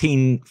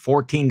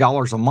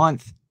 $14 a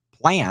month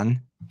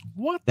plan.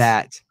 What?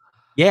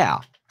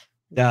 Yeah.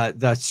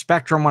 The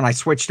Spectrum, when I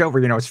switched over,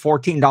 it's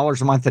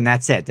 $14 a month, and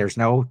that's it. There's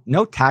no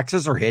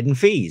taxes or hidden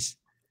fees.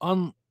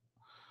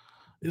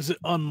 Is it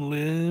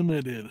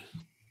unlimited?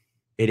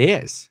 It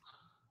is.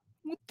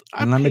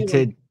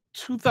 Unlimited.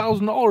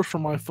 $2,000 for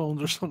my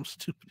phones or something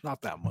stupid.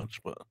 Not that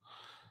much, but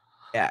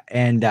yeah.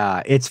 And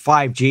it's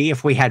 5G.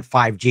 If we had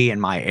 5G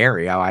in my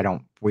area,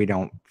 we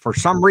don't. For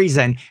some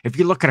reason, if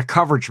you look at a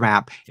coverage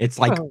map, it's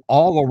like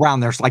all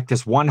around. There's like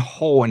this one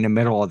hole in the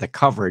middle of the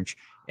coverage.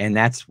 and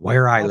that's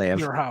where I live.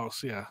 Your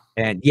house, yeah.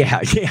 And yeah,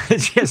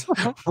 it's just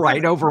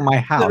right over my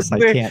house. I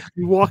can't.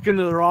 You walk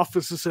into their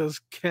office, it says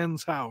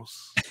Ken's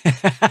house.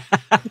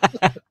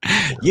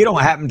 You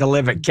don't happen to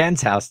live at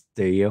Ken's house,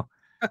 do you?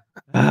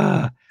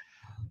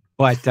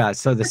 But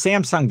so the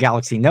Samsung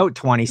Galaxy Note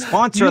 20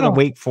 sponsor of the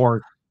week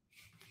for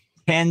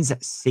Ken's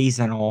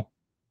seasonal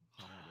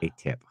holiday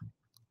tip.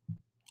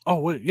 Oh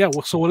wait, yeah.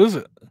 Well, so what is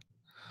it?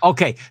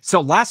 Okay, so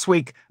last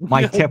week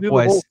my tip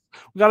was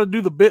we got to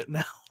do the bit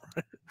now.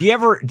 Do you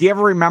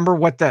ever remember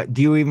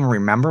do you even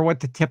remember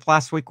what the tip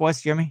last week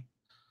was, Jimmy?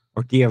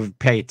 Or do you ever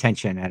pay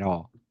attention at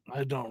all?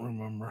 I don't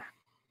remember.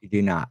 You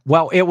do not.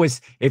 Well, it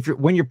was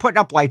when you're putting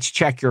up lights,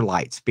 check your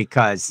lights,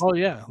 because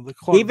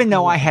even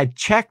though I had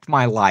checked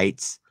my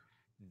lights,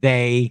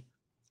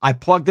 I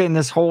plugged in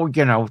this whole,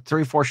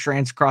 3-4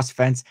 strands across the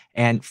fence,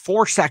 and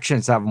 4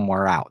 sections of them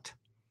were out.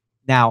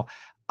 Now,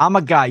 I'm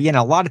a guy,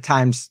 a lot of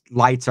times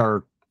lights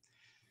are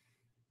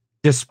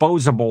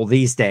disposable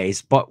these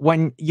days, but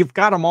when you've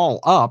got them all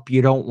up,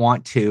 you don't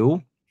want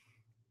to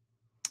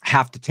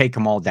have to take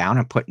them all down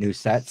and put new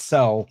sets.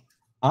 So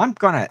I'm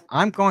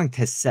going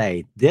to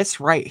say this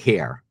right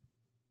here,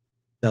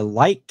 the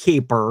light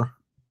keeper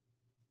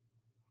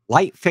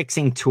light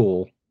fixing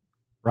tool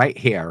right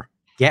here.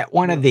 Get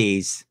one of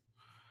these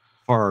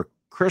for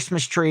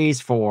Christmas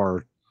trees,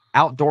 for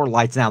outdoor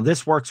lights. Now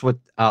this works with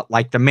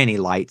like the mini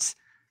lights.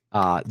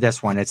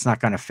 This one, it's not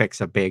going to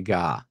fix a big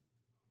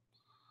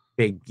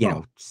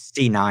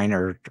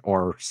C9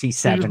 or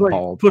C7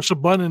 bulb. Push a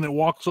button and it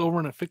walks over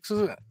and it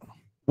fixes it.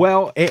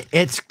 Well,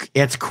 it's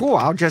cool.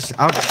 I'll just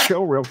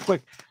show real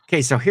quick.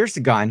 Okay, so here's the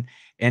gun,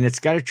 and it's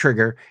got a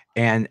trigger.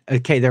 And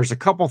okay, there's a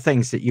couple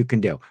things that you can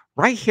do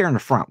right here in the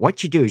front.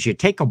 What you do is you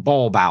take a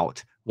bulb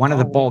out, one of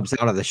the bulbs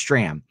out of the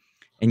strand,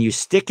 and you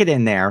stick it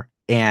in there,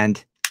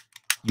 and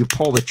you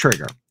pull the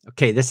trigger.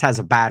 Okay, this has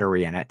a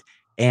battery in it.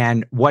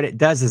 And what it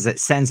does is it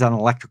sends an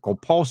electrical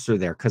pulse through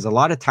there, because a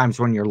lot of times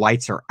when your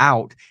lights are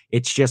out,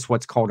 it's just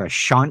what's called a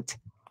shunt.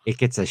 It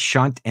gets a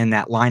shunt in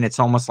that line. It's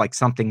almost like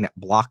something that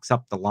blocks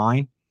up the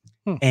line.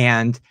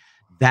 And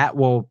that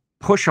will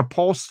push a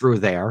pulse through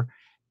there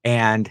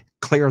and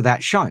clear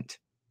that shunt.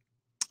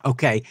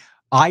 Okay,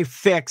 I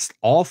fixed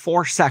all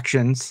 4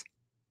 sections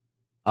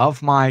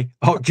of my...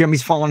 Oh,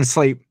 Jimmy's falling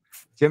asleep.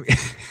 Jimmy...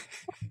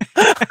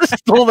 I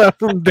stole that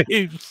from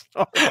Dave.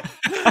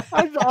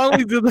 I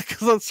only did that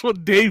because that's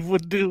what Dave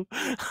would do.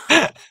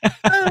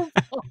 I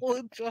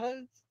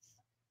apologize.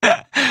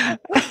 That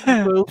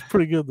was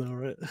pretty good though,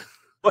 right?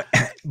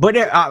 But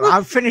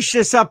I'll finish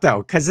this up though,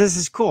 because this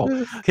is cool.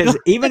 Because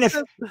even if...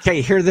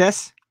 Okay, hear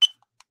this?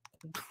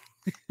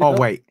 Oh,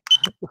 wait.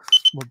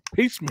 My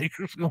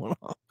pacemaker's going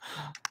on.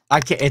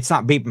 It's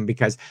not beeping,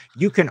 because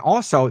you can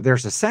also...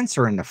 There's a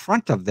sensor in the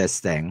front of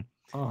this thing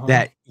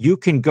that you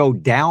can go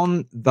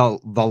down the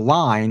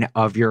line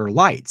of your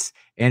lights,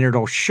 and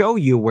it'll show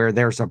you where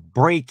there's a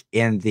break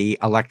in the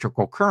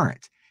electrical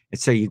current. And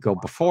so you go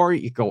before,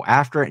 you go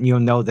after it, and you'll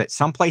know that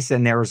someplace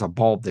in there is a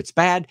bulb that's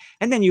bad.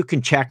 And then you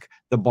can check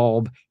the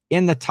bulb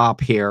in the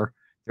top here.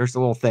 There's a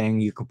little thing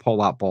you can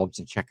pull out bulbs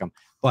and check them.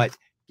 But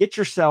get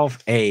yourself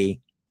a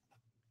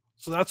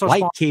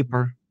light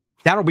keeper.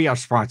 That'll be our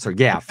sponsor.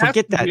 Yeah,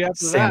 forget that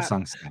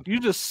Samsung stuff. You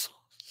just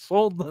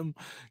sold them.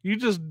 You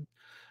just...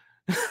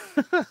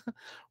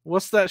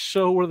 What's that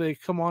show where they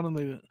come on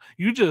and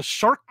you just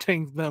Shark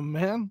Tank them,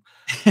 man?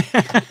 You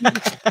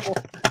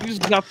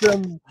just got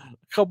them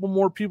a couple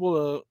more people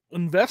to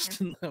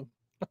invest in them.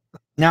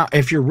 Now,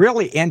 if you're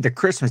really into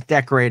Christmas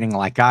decorating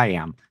like I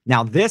am,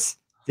 now the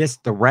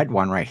red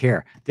one right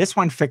here, this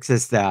one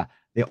fixes the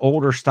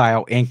older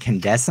style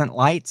incandescent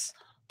lights,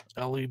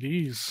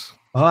 LEDs.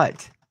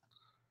 But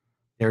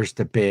there's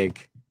the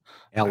big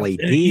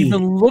LED. It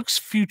even looks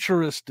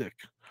futuristic.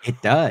 It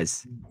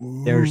does.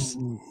 There's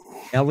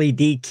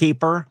LED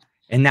keeper,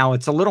 and now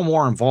it's a little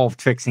more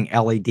involved fixing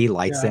LED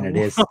lights than it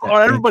is.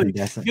 Everybody,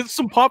 get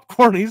some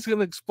popcorn. He's going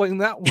to explain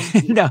that one.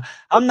 No,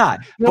 I'm not.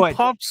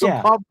 Pop some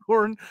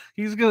popcorn.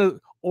 He's going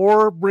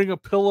to, bring a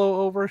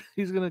pillow over.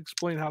 He's going to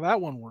explain how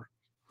that one works.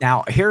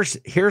 Now here's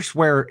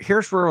where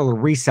the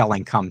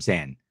reselling comes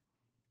in.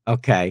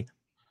 Okay.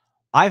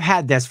 I've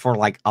had this for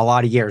like a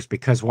lot of years,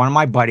 because one of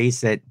my buddies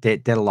that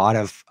did a lot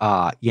of,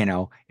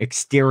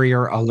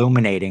 exterior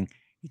illuminating,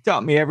 he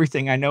taught me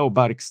everything I know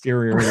about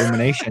exterior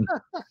illumination.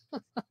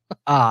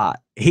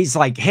 He's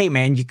like, hey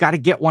man, you got to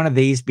get one of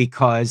these,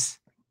 because,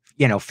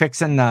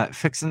 fixing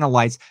the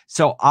lights.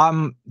 So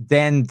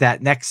then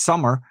that next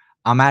summer,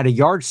 I'm at a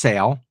yard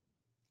sale,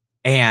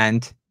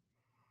 and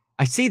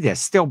I see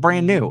this still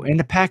brand new in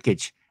the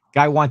package.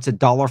 Guy wants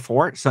 $1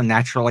 for it. So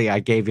naturally I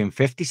gave him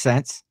 50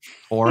 cents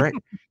for it.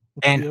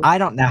 And I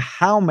don't know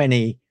how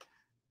many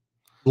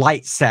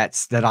light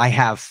sets that I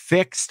have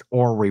fixed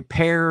or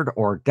repaired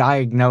or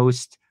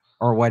diagnosed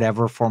or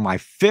whatever for my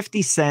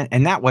 50 cent.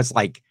 And that was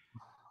like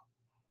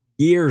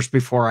years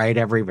before I had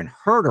ever even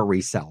heard of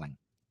reselling.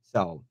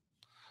 So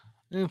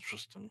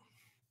interesting.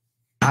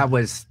 I've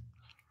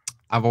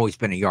always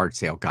been a yard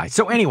sale guy.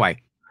 So anyway,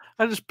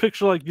 I just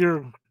picture like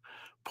you're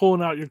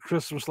pulling out your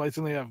Christmas lights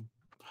and they have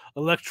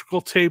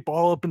electrical tape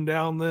all up and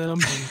down them.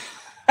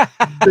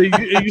 And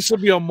it used to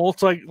be a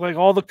multi, like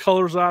all the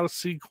colors out of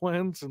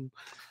sequence. And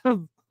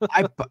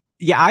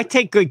I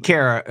take good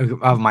care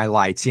of my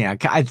lights. You know,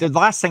 the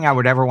last thing I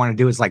would ever want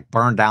to do is like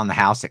burn down the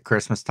house at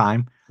Christmas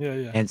time.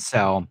 Yeah. And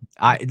so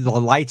the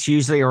lights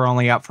usually are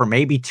only up for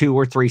maybe 2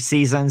 or 3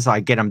 seasons.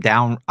 I get them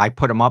down. I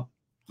put them up,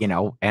 you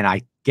know, and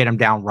I get them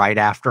down right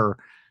after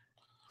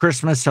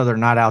Christmas, so they're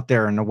not out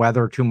there in the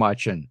weather too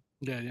much. And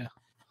yeah.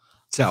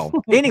 So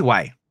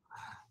anyway,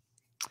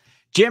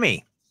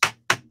 Jimmy,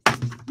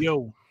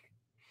 yo,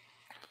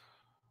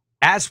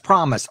 as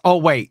promised. Oh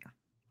wait,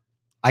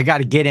 I got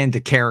to get into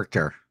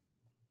character.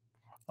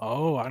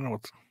 Oh, I know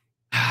what's.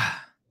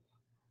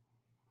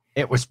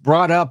 It was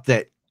brought up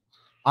that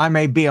I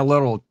may be a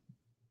little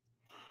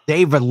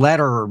David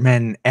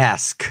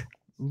Letterman-esque.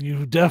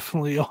 You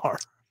definitely are.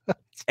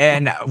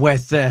 And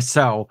with this,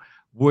 so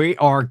we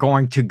are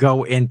going to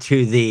go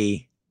into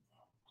the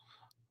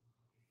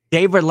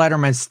David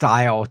Letterman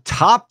style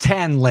top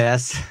 10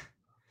 list.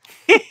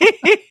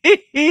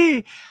 Okay.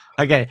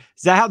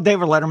 Is that how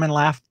David Letterman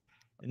laughed?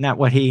 Isn't that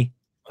what that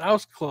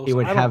was close. He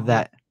would have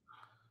that.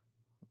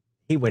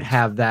 He would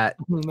have that.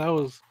 That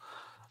was,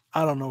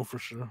 I don't know for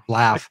sure.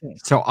 Laugh.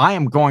 So I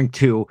am going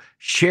to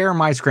share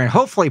my screen.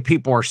 Hopefully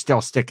people are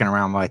still sticking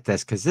around like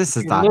this, because this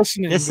is the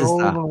listening. This is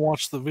the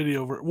watch the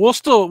video. We'll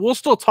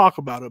still talk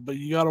about it, but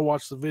you got to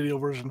watch the video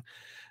version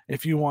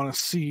if you want to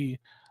see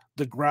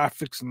the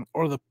graphics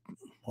or the.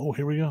 Oh,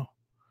 here we go.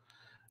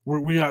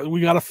 We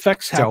got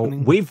effects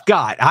happening. So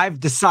I've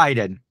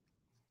decided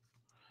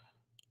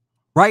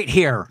right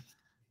here,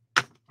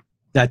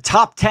 the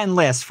top 10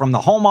 list from the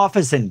home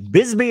office in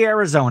Bisbee,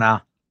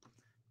 Arizona.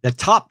 The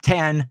top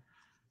 10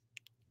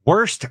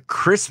 worst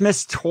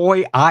Christmas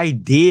toy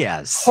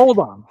ideas. Hold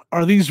on.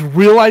 Are these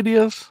real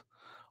ideas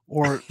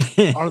or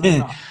are they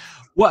not?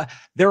 Well,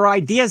 they're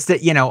ideas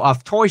that, you know,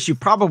 of toys you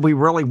probably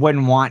really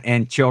wouldn't want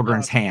in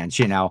children's hands.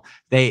 You know,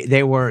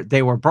 they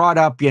were brought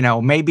up, you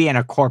know, maybe in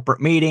a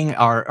corporate meeting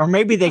or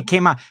maybe they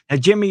came out. Now,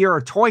 Jimmy, you're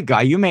a toy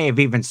guy. You may have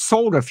even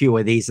sold a few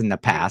of these in the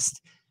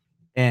past.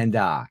 And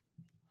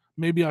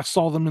maybe I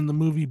saw them in the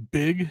movie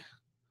Big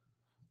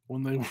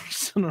when they were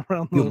sitting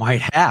around. You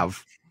might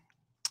have.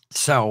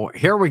 So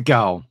here we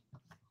go.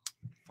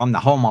 From the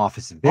home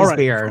office in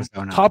Bisbee,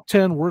 Arizona. Top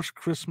 10 worst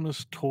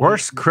Christmas toy.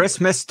 Worst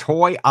Christmas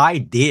toy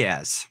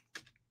ideas.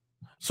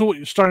 So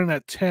you're starting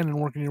at 10 and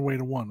working your way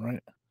to 1,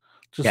 right?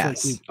 Just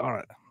yes. Like all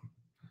right.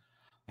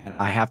 And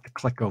I have to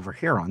click over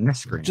here on this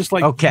screen. Just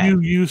like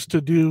you used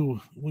to do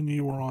when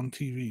you were on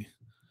TV.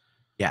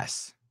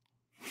 Yes.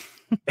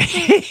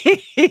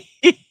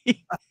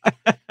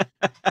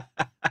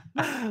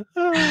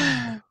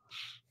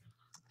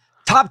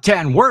 Top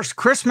 10 worst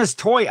Christmas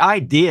toy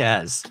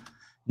ideas.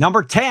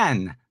 Number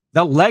 10,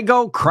 the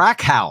Lego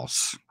Crack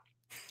House.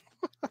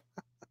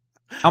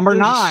 Number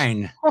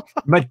 9,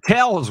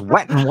 Mattel's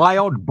Wet and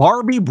Wild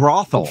Barbie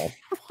Brothel.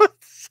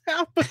 What's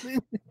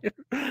happening here?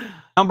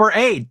 Number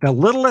 8, the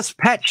Littlest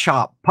Pet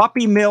Shop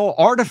Puppy Mill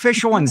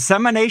Artificial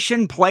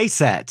Insemination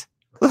Playset.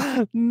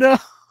 No.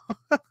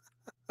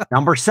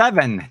 Number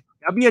 7,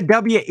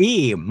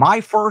 WWE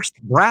My First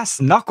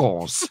Brass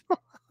Knuckles.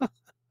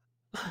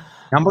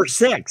 Number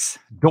 6,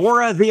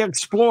 Dora the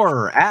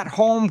Explorer at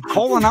home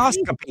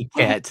colonoscopy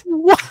kit.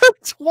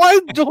 What? Why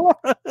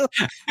Dora?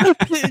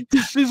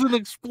 She's an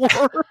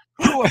explorer.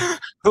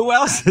 Who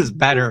else is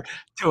better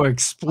to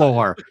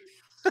explore?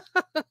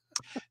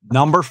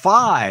 Number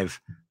 5,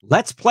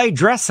 Let's Play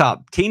Dress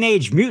Up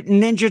Teenage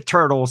Mutant Ninja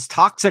Turtles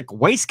Toxic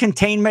Waste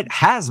Containment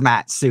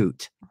Hazmat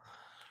Suit.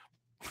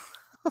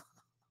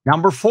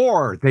 Number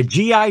 4, the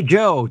G.I.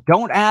 Joe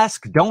Don't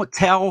Ask, Don't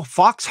Tell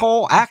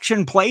Foxhole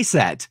Action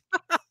Playset.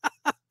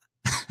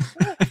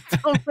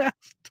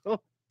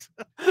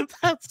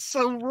 That's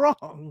so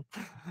wrong.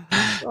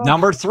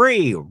 Number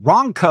 3,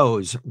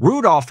 Ronco's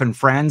Rudolph and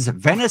Friends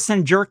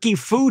Venison Jerky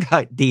Food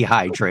Hut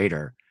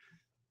Dehydrator.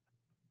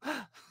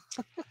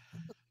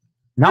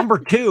 Number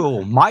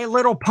 2, My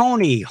Little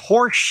Pony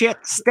Horse Shit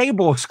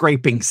Stable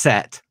Scraping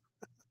Set.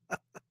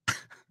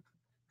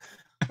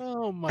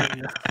 Oh my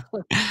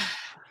God.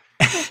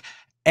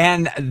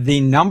 And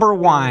the number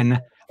 1,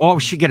 oh,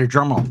 she get a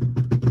drum roll.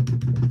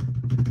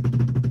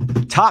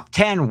 Top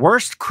 10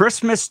 worst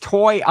Christmas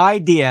toy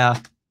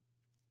idea.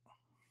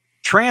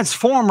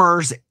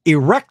 Transformers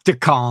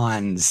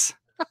Erecticons.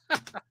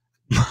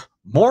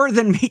 More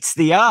than meets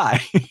the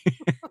eye.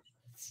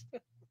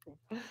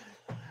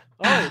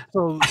 Oh,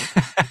 so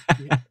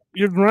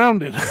you're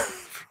grounded.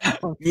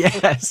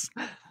 Yes.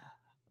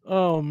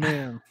 Oh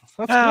man.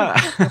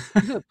 That's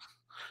good.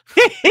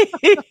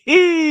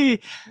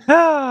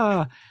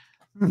 How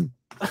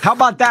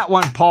about that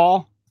one,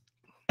 Paul?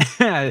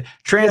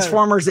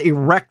 Transformers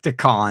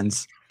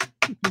Erecticons.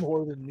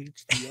 More than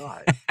meets the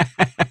eye.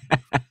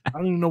 I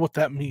don't even know what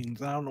that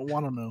means. I don't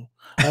want to know.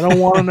 I don't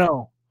want to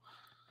know.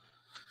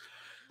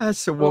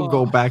 So we'll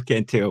go back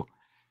into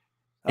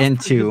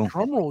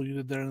drum roll you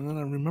did there, and then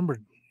I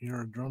remembered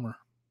you're a drummer.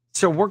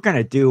 So we're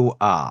gonna do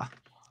a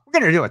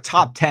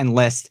top 10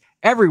 list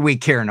every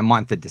week here in the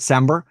month of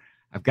December.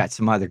 I've got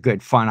some other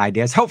good fun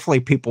ideas. Hopefully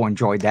people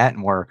enjoyed that,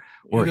 and we're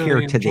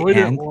here to the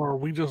end. Or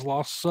we just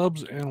lost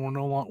subs and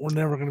we're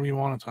never going to be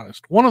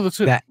monetized. One of the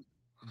two.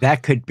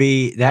 That could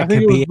be. That I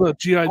think could be. The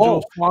G.I.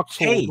 Joe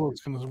Foxhole.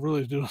 It's going to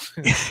really do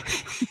it.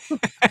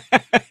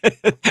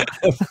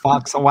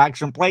 Foxhole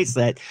action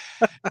playset.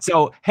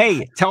 So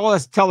hey, tell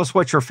us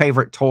what your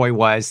favorite toy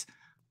was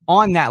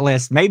on that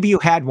list. Maybe you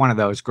had one of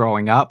those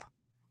growing up.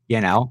 You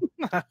know,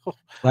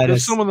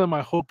 some of them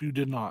I hope you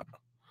did not.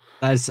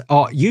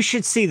 You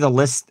should see the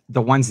list,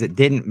 the ones that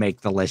didn't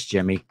make the list,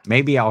 Jimmy.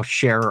 Maybe I'll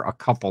share a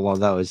couple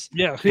of those.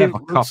 Yeah, a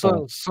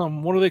couple.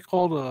 What are they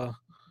called?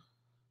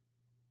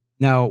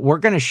 No, we're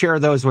going to share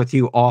those with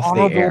you off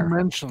the air.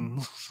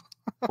 Mentions.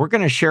 We're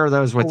going to share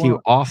those with you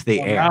off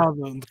the air. Now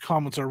the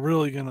comments are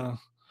really going to.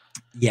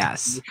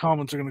 Yes. The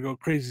comments are going to go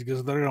crazy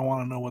because they're going to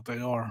want to know what they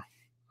are.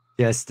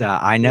 Just,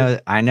 I know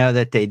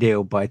that they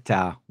do, but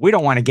we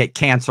don't want to get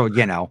canceled.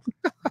 You know,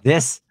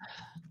 this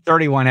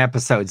 31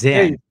 episodes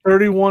in. Hey,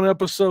 31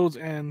 episodes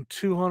and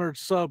 200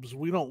 subs.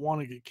 We don't want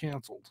to get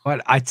canceled.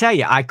 But I tell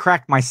you, I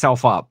cracked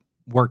myself up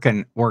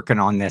working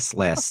on this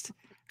list,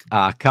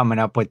 coming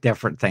up with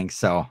different things.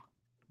 So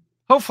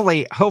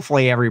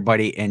hopefully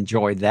everybody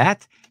enjoyed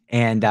that,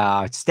 and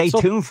stay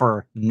tuned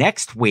for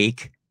next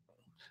week.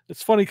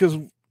 It's funny because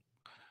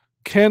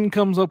Ken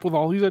comes up with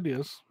all these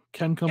ideas.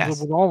 Ken comes up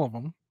with all of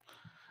them.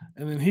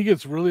 And then he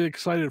gets really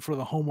excited for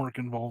the homework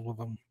involved with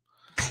them.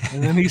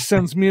 And then he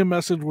sends me a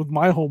message with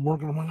my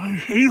homework, and I'm like, I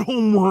hate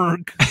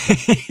homework.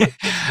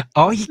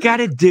 All you got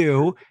to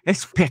do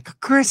is pick a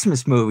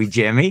Christmas movie,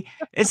 Jimmy.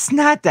 It's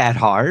not that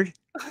hard.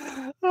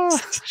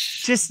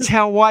 Just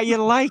tell why you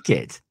like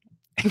it.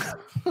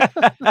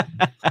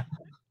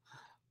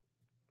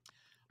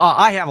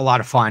 I have a lot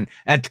of fun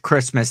at the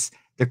Christmas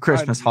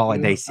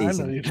holiday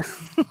season.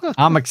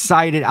 I'm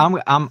excited.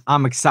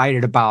 I'm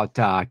excited about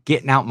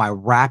getting out my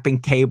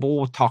wrapping table.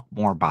 We'll talk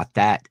more about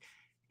that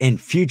in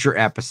future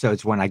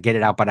episodes when I get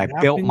it out. But I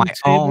built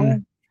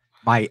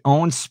my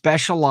own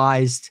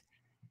specialized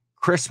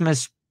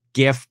Christmas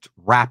gift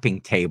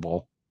wrapping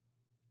table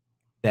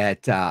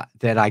that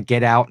I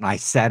get out and I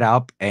set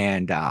up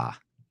and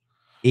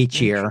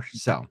each year.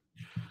 So,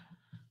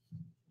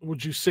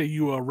 would you say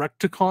you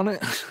recticon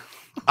it?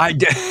 I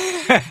do.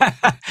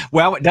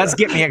 Well, it does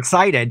get me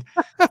excited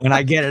when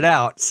I get it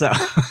out. So,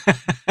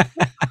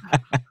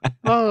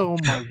 oh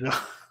my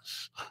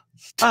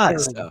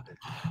gosh. So,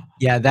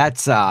 yeah,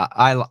 that's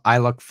I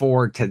look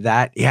forward to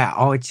that. Yeah.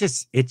 Oh, it's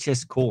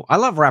just cool. I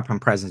love wrapping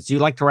presents. Do you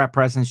like to wrap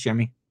presents,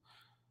 Jimmy?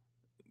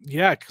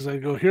 Yeah, because I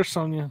go, here,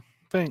 Sonia.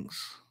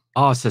 Thanks.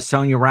 Oh, so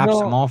Sonia wraps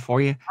them all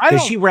for you?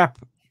 Does she wrap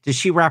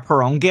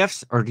her own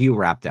gifts, or do you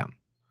wrap them?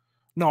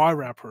 No, I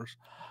wrap hers.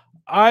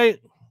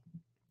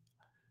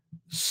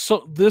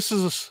 So this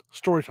is a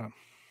story time.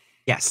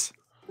 Yes.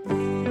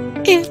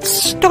 It's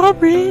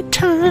story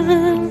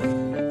time.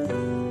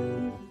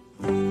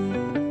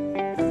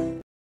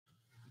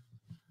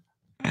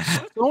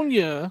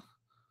 Sonia,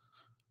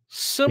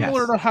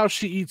 similar to how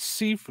she eats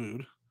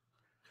seafood,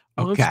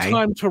 when it's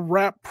time to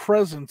wrap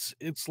presents,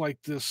 it's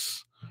like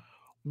this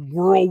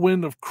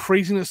whirlwind of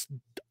craziness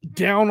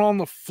down on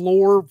the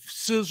floor.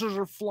 Scissors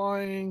are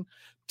flying.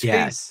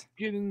 Yes.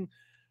 And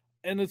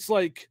it's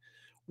like,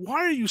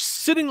 why are you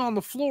sitting on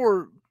the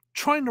floor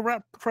trying to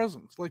wrap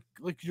presents like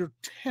you're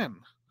 10?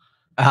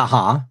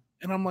 Uh-huh.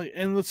 And I'm like,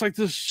 and it's like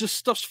this just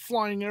stuff's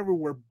flying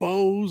everywhere,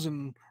 bows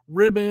and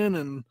ribbon,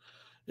 and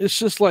it's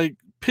just like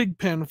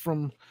Pigpen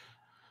from,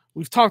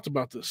 we've talked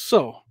about this.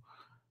 So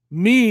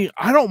me,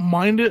 I don't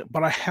mind it,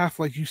 but I have,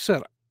 like you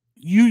said,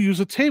 you use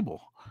a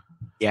table.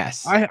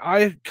 Yes.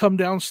 I come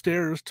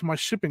downstairs to my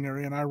shipping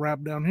area and I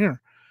wrap down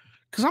here.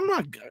 Because I'm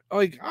not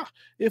like,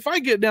 if I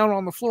get down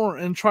on the floor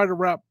and try to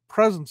wrap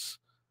presents,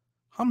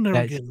 I'm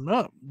never getting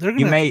up.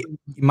 You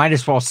might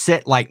as well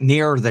sit like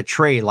near the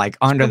tree, like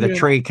under the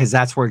tree, because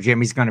that's where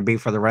Jimmy's going to be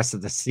for the rest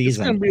of the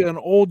season. It's going to be an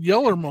old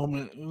Yeller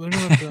moment. They're gonna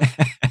have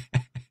to,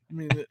 I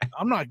mean,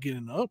 I'm not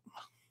getting up.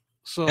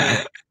 So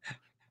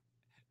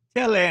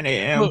tell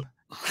him.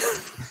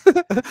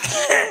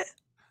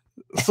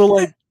 So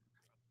like,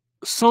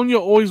 Sonia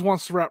always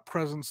wants to wrap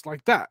presents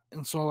like that,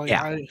 and so like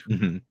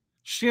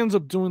she ends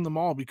up doing them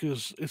all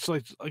because it's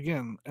like,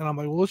 again, and I'm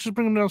like, well, let's just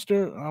bring them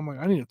downstairs. And I'm like,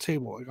 I need a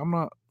table. Like, I'm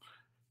not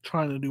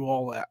trying to do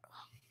all that.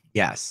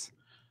 Yes.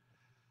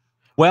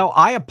 Well,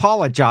 I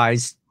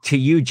apologize to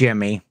you,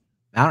 Jimmy.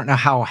 I don't know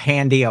how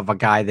handy of a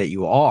guy that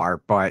you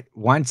are, but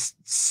once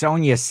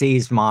Sonia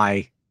sees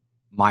my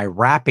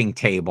wrapping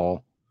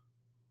table,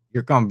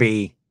 you're gonna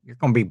be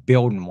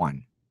building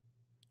one.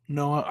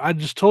 No, I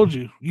just told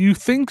you. You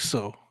think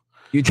so?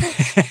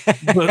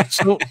 But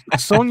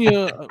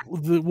Sonia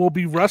will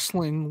be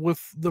wrestling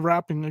with the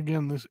wrapping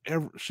again.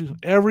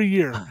 Every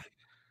year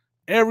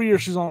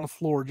she's on the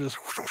floor just.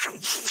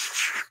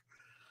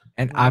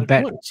 And I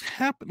bet what's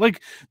happened.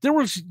 Like there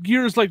was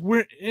years like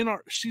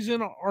she's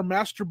in our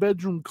master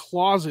bedroom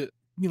closet.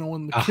 You know,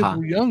 when the kids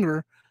were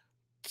younger,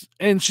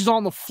 and she's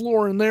on the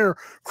floor in there.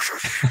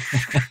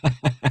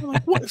 I'm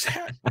like, what is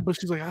happening? But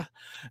she's like,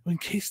 in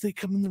case they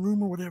come in the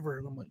room or whatever.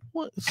 And I'm like,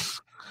 what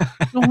is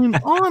going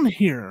on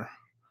here?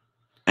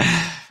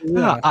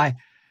 Yeah.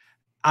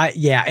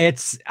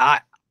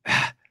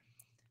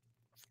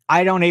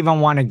 I don't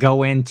even want to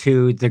go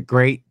into the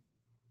great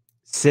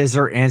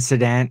scissor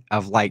incident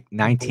of like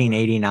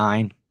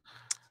 1989,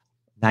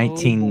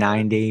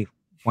 1990,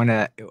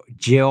 when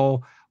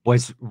Jill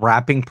was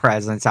wrapping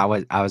presents. I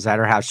was at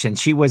her house, and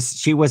she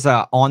was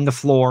on the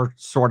floor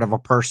sort of a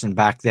person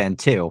back then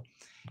too.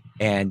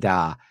 And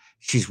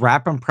she's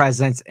wrapping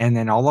presents, and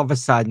then all of a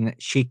sudden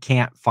she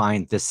can't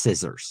find the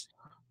scissors.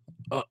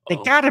 They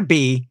gotta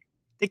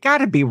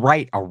be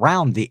right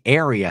around the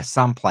area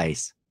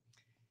someplace.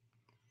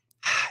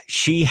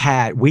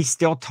 We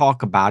still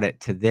talk about it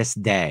to this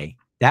day.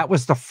 That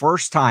was the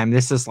first time.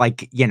 This is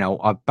like,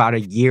 about a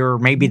year,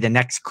 maybe the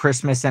next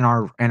Christmas in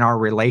our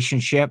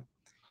relationship.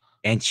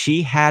 And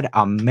she had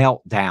a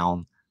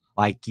meltdown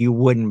like you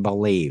wouldn't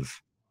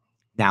believe.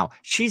 Now,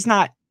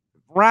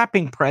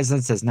 wrapping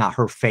presents is not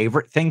her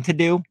favorite thing to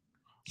do.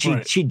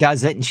 She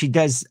does it, and she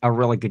does a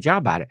really good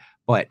job at it.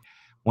 But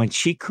when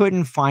she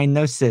couldn't find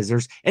those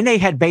scissors, and they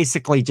had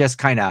basically just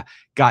kind of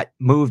got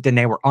moved, and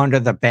they were under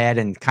the bed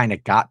and kind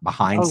of got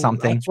behind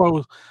something. That's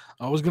what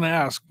I was going to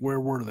ask. Where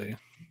were they?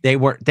 They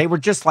were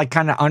just like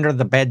kind of under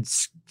the bed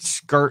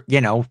skirt,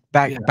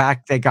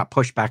 back. They got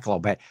pushed back a little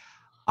bit.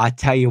 I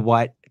tell you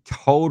what,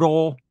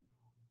 total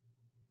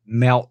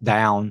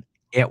meltdown.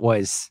 It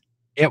was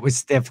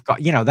difficult.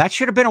 That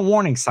should have been a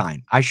warning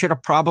sign. I should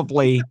have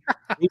probably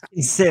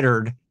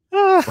reconsidered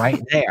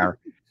right there.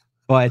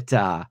 But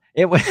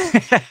it was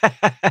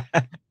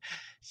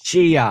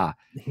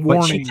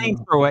but she came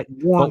through it.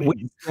 But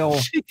we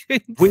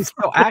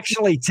still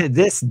actually to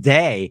this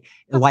day,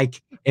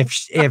 like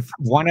if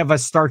one of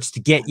us starts to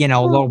get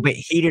a little bit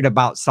heated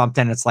about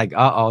something, it's like,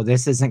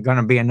 this isn't going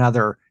to be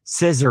another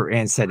scissor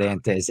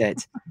incident, is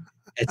it?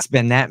 It's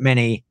been that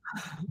many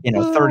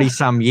 30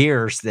 some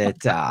years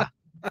that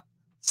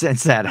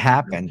since that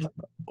happened.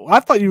 I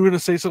thought you were going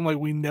to say something like,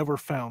 we never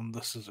found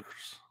the scissors.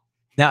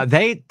 No,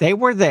 they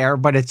were there,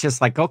 but it's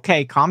just like,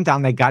 okay, calm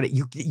down. They got it.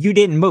 You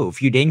didn't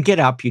move. You didn't get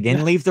up. You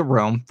didn't leave the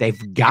room.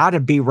 They've got to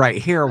be right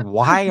here.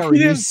 Why are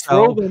you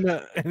so?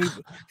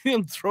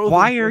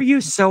 Why are you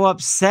so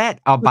upset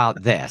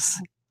about this?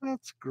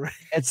 That's great.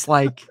 It's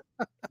like,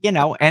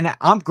 and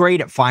I'm great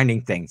at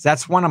finding things.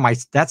 That's one of my.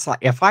 That's like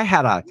if I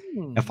had a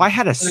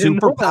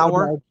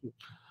superpower,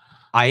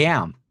 I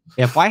am.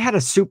 If I had a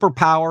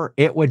superpower,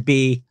 it would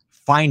be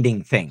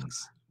finding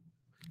things.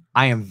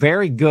 I am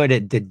very good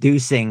at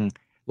deducing.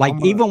 Like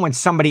even when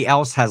somebody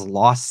else has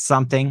lost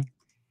something,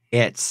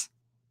 it's,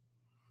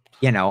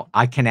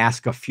 I can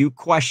ask a few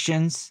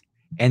questions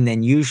and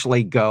then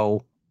usually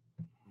go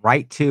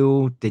right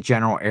to the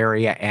general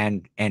area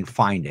and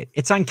find it.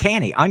 It's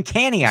uncanny, I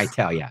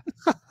tell you.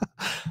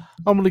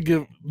 I'm going to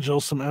give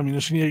Jill some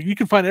ammunition. Yeah, you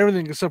can find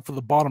everything except for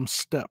the bottom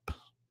step.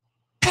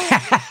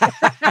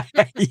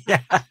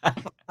 Yeah.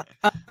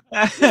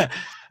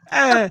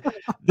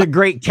 The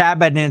great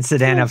cabin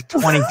incident of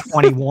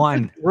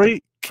 2021.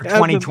 Great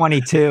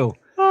 2022.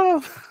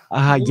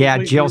 Yeah,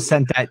 Jill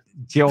sent that.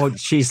 Jill,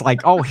 she's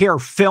like, "Oh, here,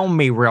 film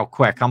me real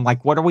quick." I'm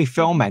like, "What are we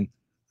filming?"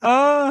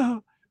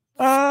 For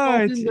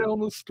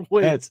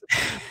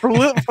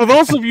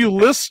those of you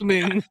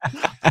listening,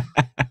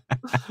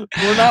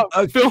 we're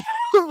not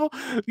filming.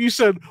 You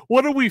said,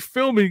 "What are we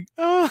filming?"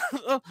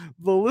 The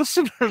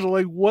listeners are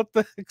like, "What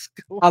the heck's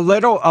going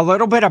on?" A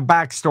little bit of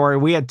backstory.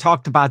 We had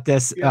talked about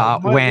this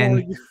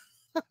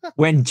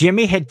when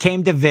Jimmy had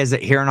came to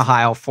visit here in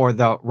Ohio for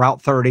the Route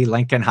 30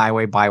 Lincoln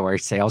Highway byway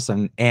sales,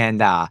 and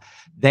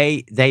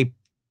they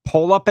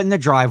pull up in the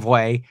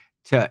driveway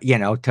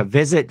to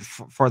visit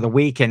for the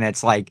week, and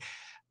it's like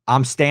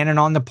I'm standing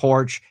on the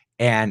porch.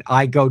 And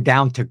I go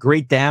down to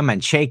greet them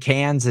and shake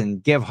hands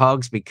and give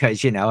hugs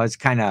because, it's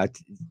kind of,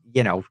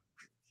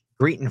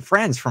 greeting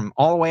friends from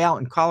all the way out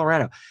in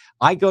Colorado.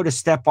 I go to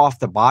step off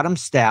the bottom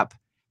step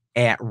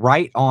and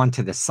right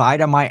onto the side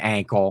of my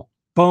ankle.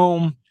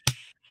 Boom.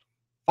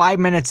 5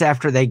 minutes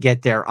after they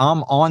get there,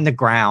 I'm on the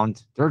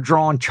ground. They're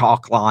drawing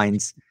chalk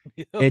lines.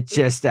 It's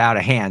just out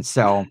of hand.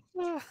 So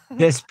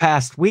this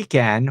past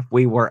weekend,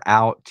 we were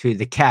out to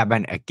the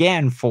cabin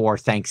again for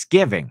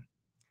Thanksgiving.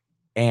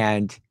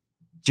 And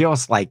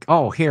Jill's like,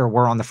 "Oh, here,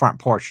 we're on the front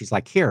porch." She's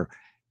like, "Here,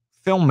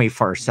 film me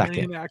for a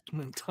second."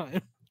 Reenactment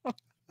time.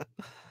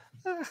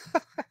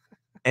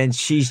 And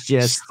she's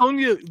just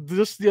Sonia,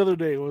 this the other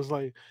day was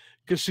like,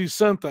 because she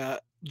sent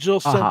that, Jill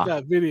sent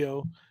that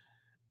video,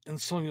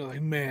 and Sonia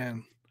like,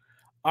 "Man,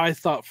 I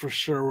thought for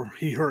sure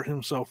he hurt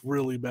himself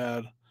really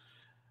bad."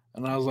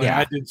 And I was like,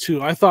 I did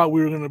too. I thought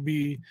we were going to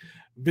be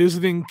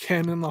visiting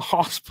Ken in the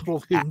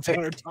hospital the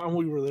entire time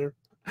we were there.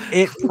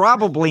 It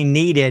probably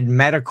needed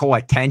medical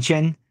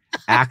attention,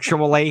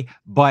 actually,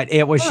 but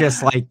it was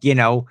just like,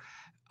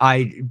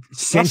 I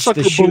cinched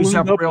the shoes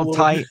up real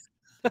tight.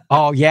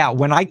 Oh, yeah.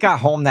 When I got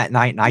home that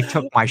night and I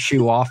took my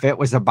shoe off, it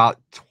was about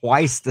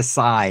twice the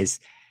size.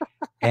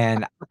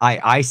 and I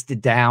iced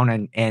it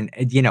down, and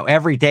you know,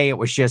 every day it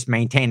was just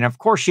maintained. And of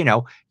course, you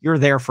know, you're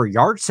there for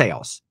yard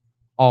sales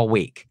all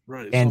week,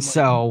 right? and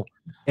so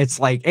it's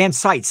like, and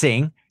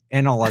sightseeing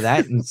and all of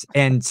that,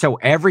 and so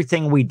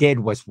everything we did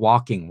was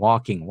walking.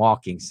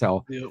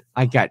 So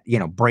I got, you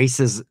know, brace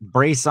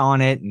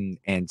on it,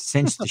 and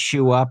cinched the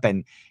shoe up,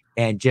 and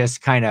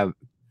just kind of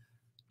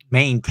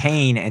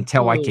maintain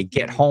until I could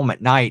get home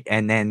at night,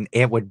 and then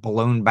it would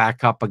balloon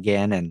back up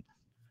again.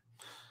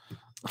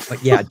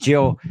 But yeah,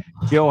 Jill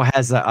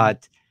has a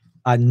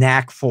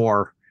knack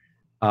for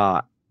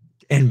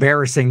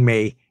embarrassing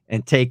me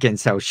and taking.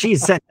 So she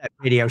sent that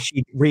video.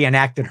 She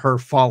reenacted her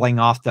falling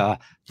off the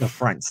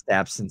front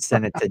steps and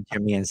sent it to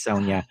Jimmy and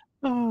Sonia.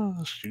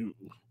 Oh shoot!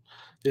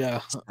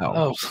 Yeah.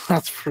 Oh,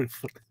 that's pretty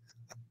funny.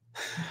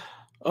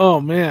 Oh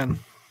man,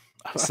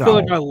 I feel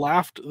like I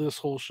laughed this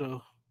whole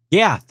show.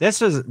 Yeah, this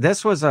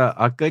was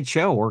a good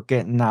show. We're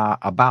getting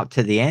about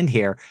to the end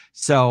here,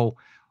 so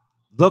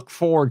look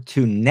forward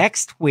to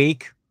next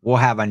week. We'll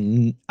have a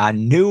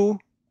new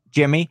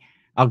Jimmy.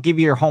 I'll give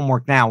you your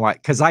homework now,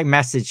 because I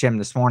messaged him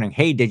this morning.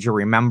 Hey, did you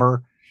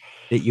remember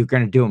that you're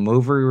going to do a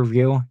movie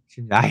review?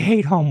 I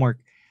hate homework,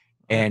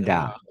 and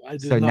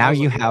so now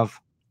you have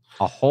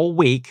a whole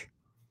week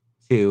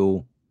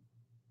to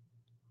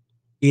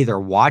either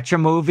watch a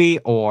movie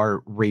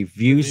or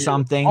review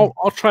something.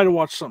 I'll try to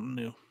watch something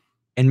new.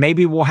 And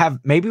maybe we'll have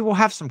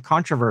some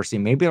controversy.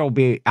 Maybe it'll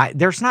be,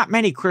 there's not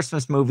many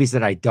Christmas movies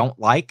that I don't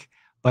like,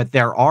 but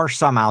there are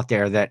some out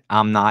there that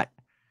I'm not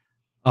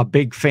a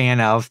big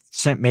fan of.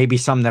 Maybe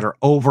some that are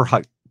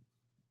overhyped,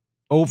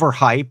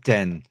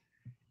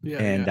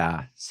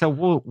 so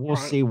we'll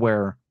see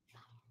where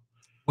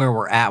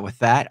we're at with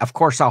that. Of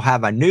course, I'll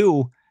have a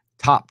new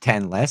top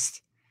 10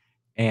 list,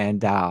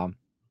 and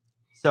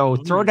so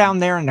throw down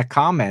there in the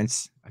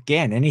comments.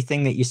 Again,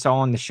 anything that you saw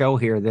on the show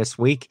here this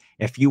week,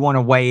 if you want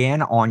to weigh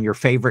in on your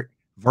favorite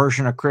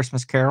version of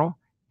Christmas Carol,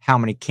 how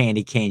many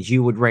candy canes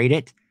you would rate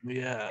it,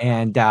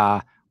 and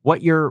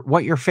what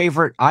your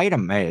favorite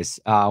item is,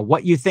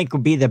 what you think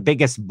would be the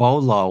biggest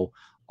bolo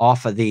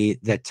off of the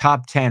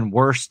top 10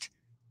 worst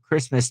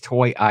Christmas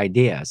toy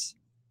ideas.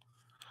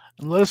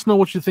 And let us know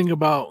what you think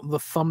about the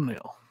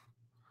thumbnail.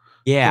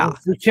 Yeah,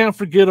 we can't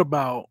forget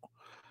about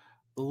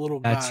the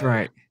little guy. That's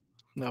right.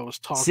 That was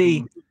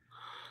talking.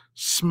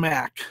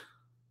 Smack.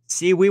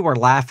 See, we were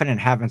laughing and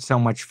having so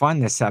much fun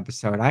this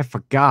episode. I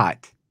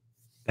forgot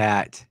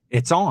that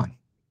it's on.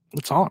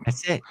 It's on.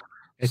 That's it.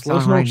 It's so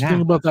on right now.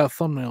 Think about that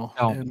thumbnail.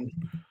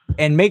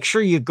 And make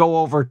sure you go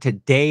over to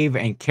Dave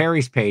and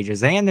Carrie's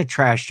pages and the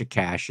Trash to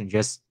Cash and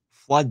just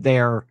flood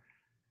their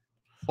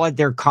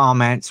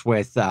comments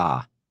with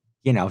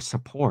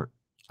support.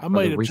 I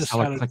might have just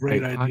had a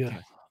great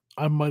idea.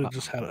 I might have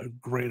just had a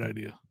great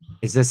idea.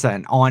 Is this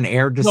an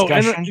on-air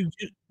discussion?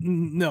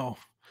 No.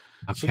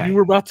 Okay. So you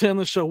were about to end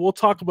the show. We'll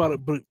talk about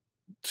it, but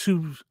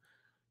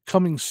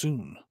coming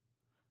soon.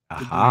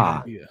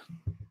 Aha.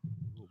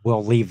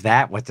 We'll leave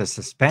that with the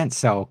suspense.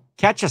 So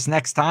catch us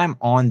next time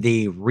on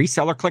the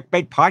Reseller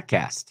Clickbait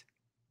Podcast.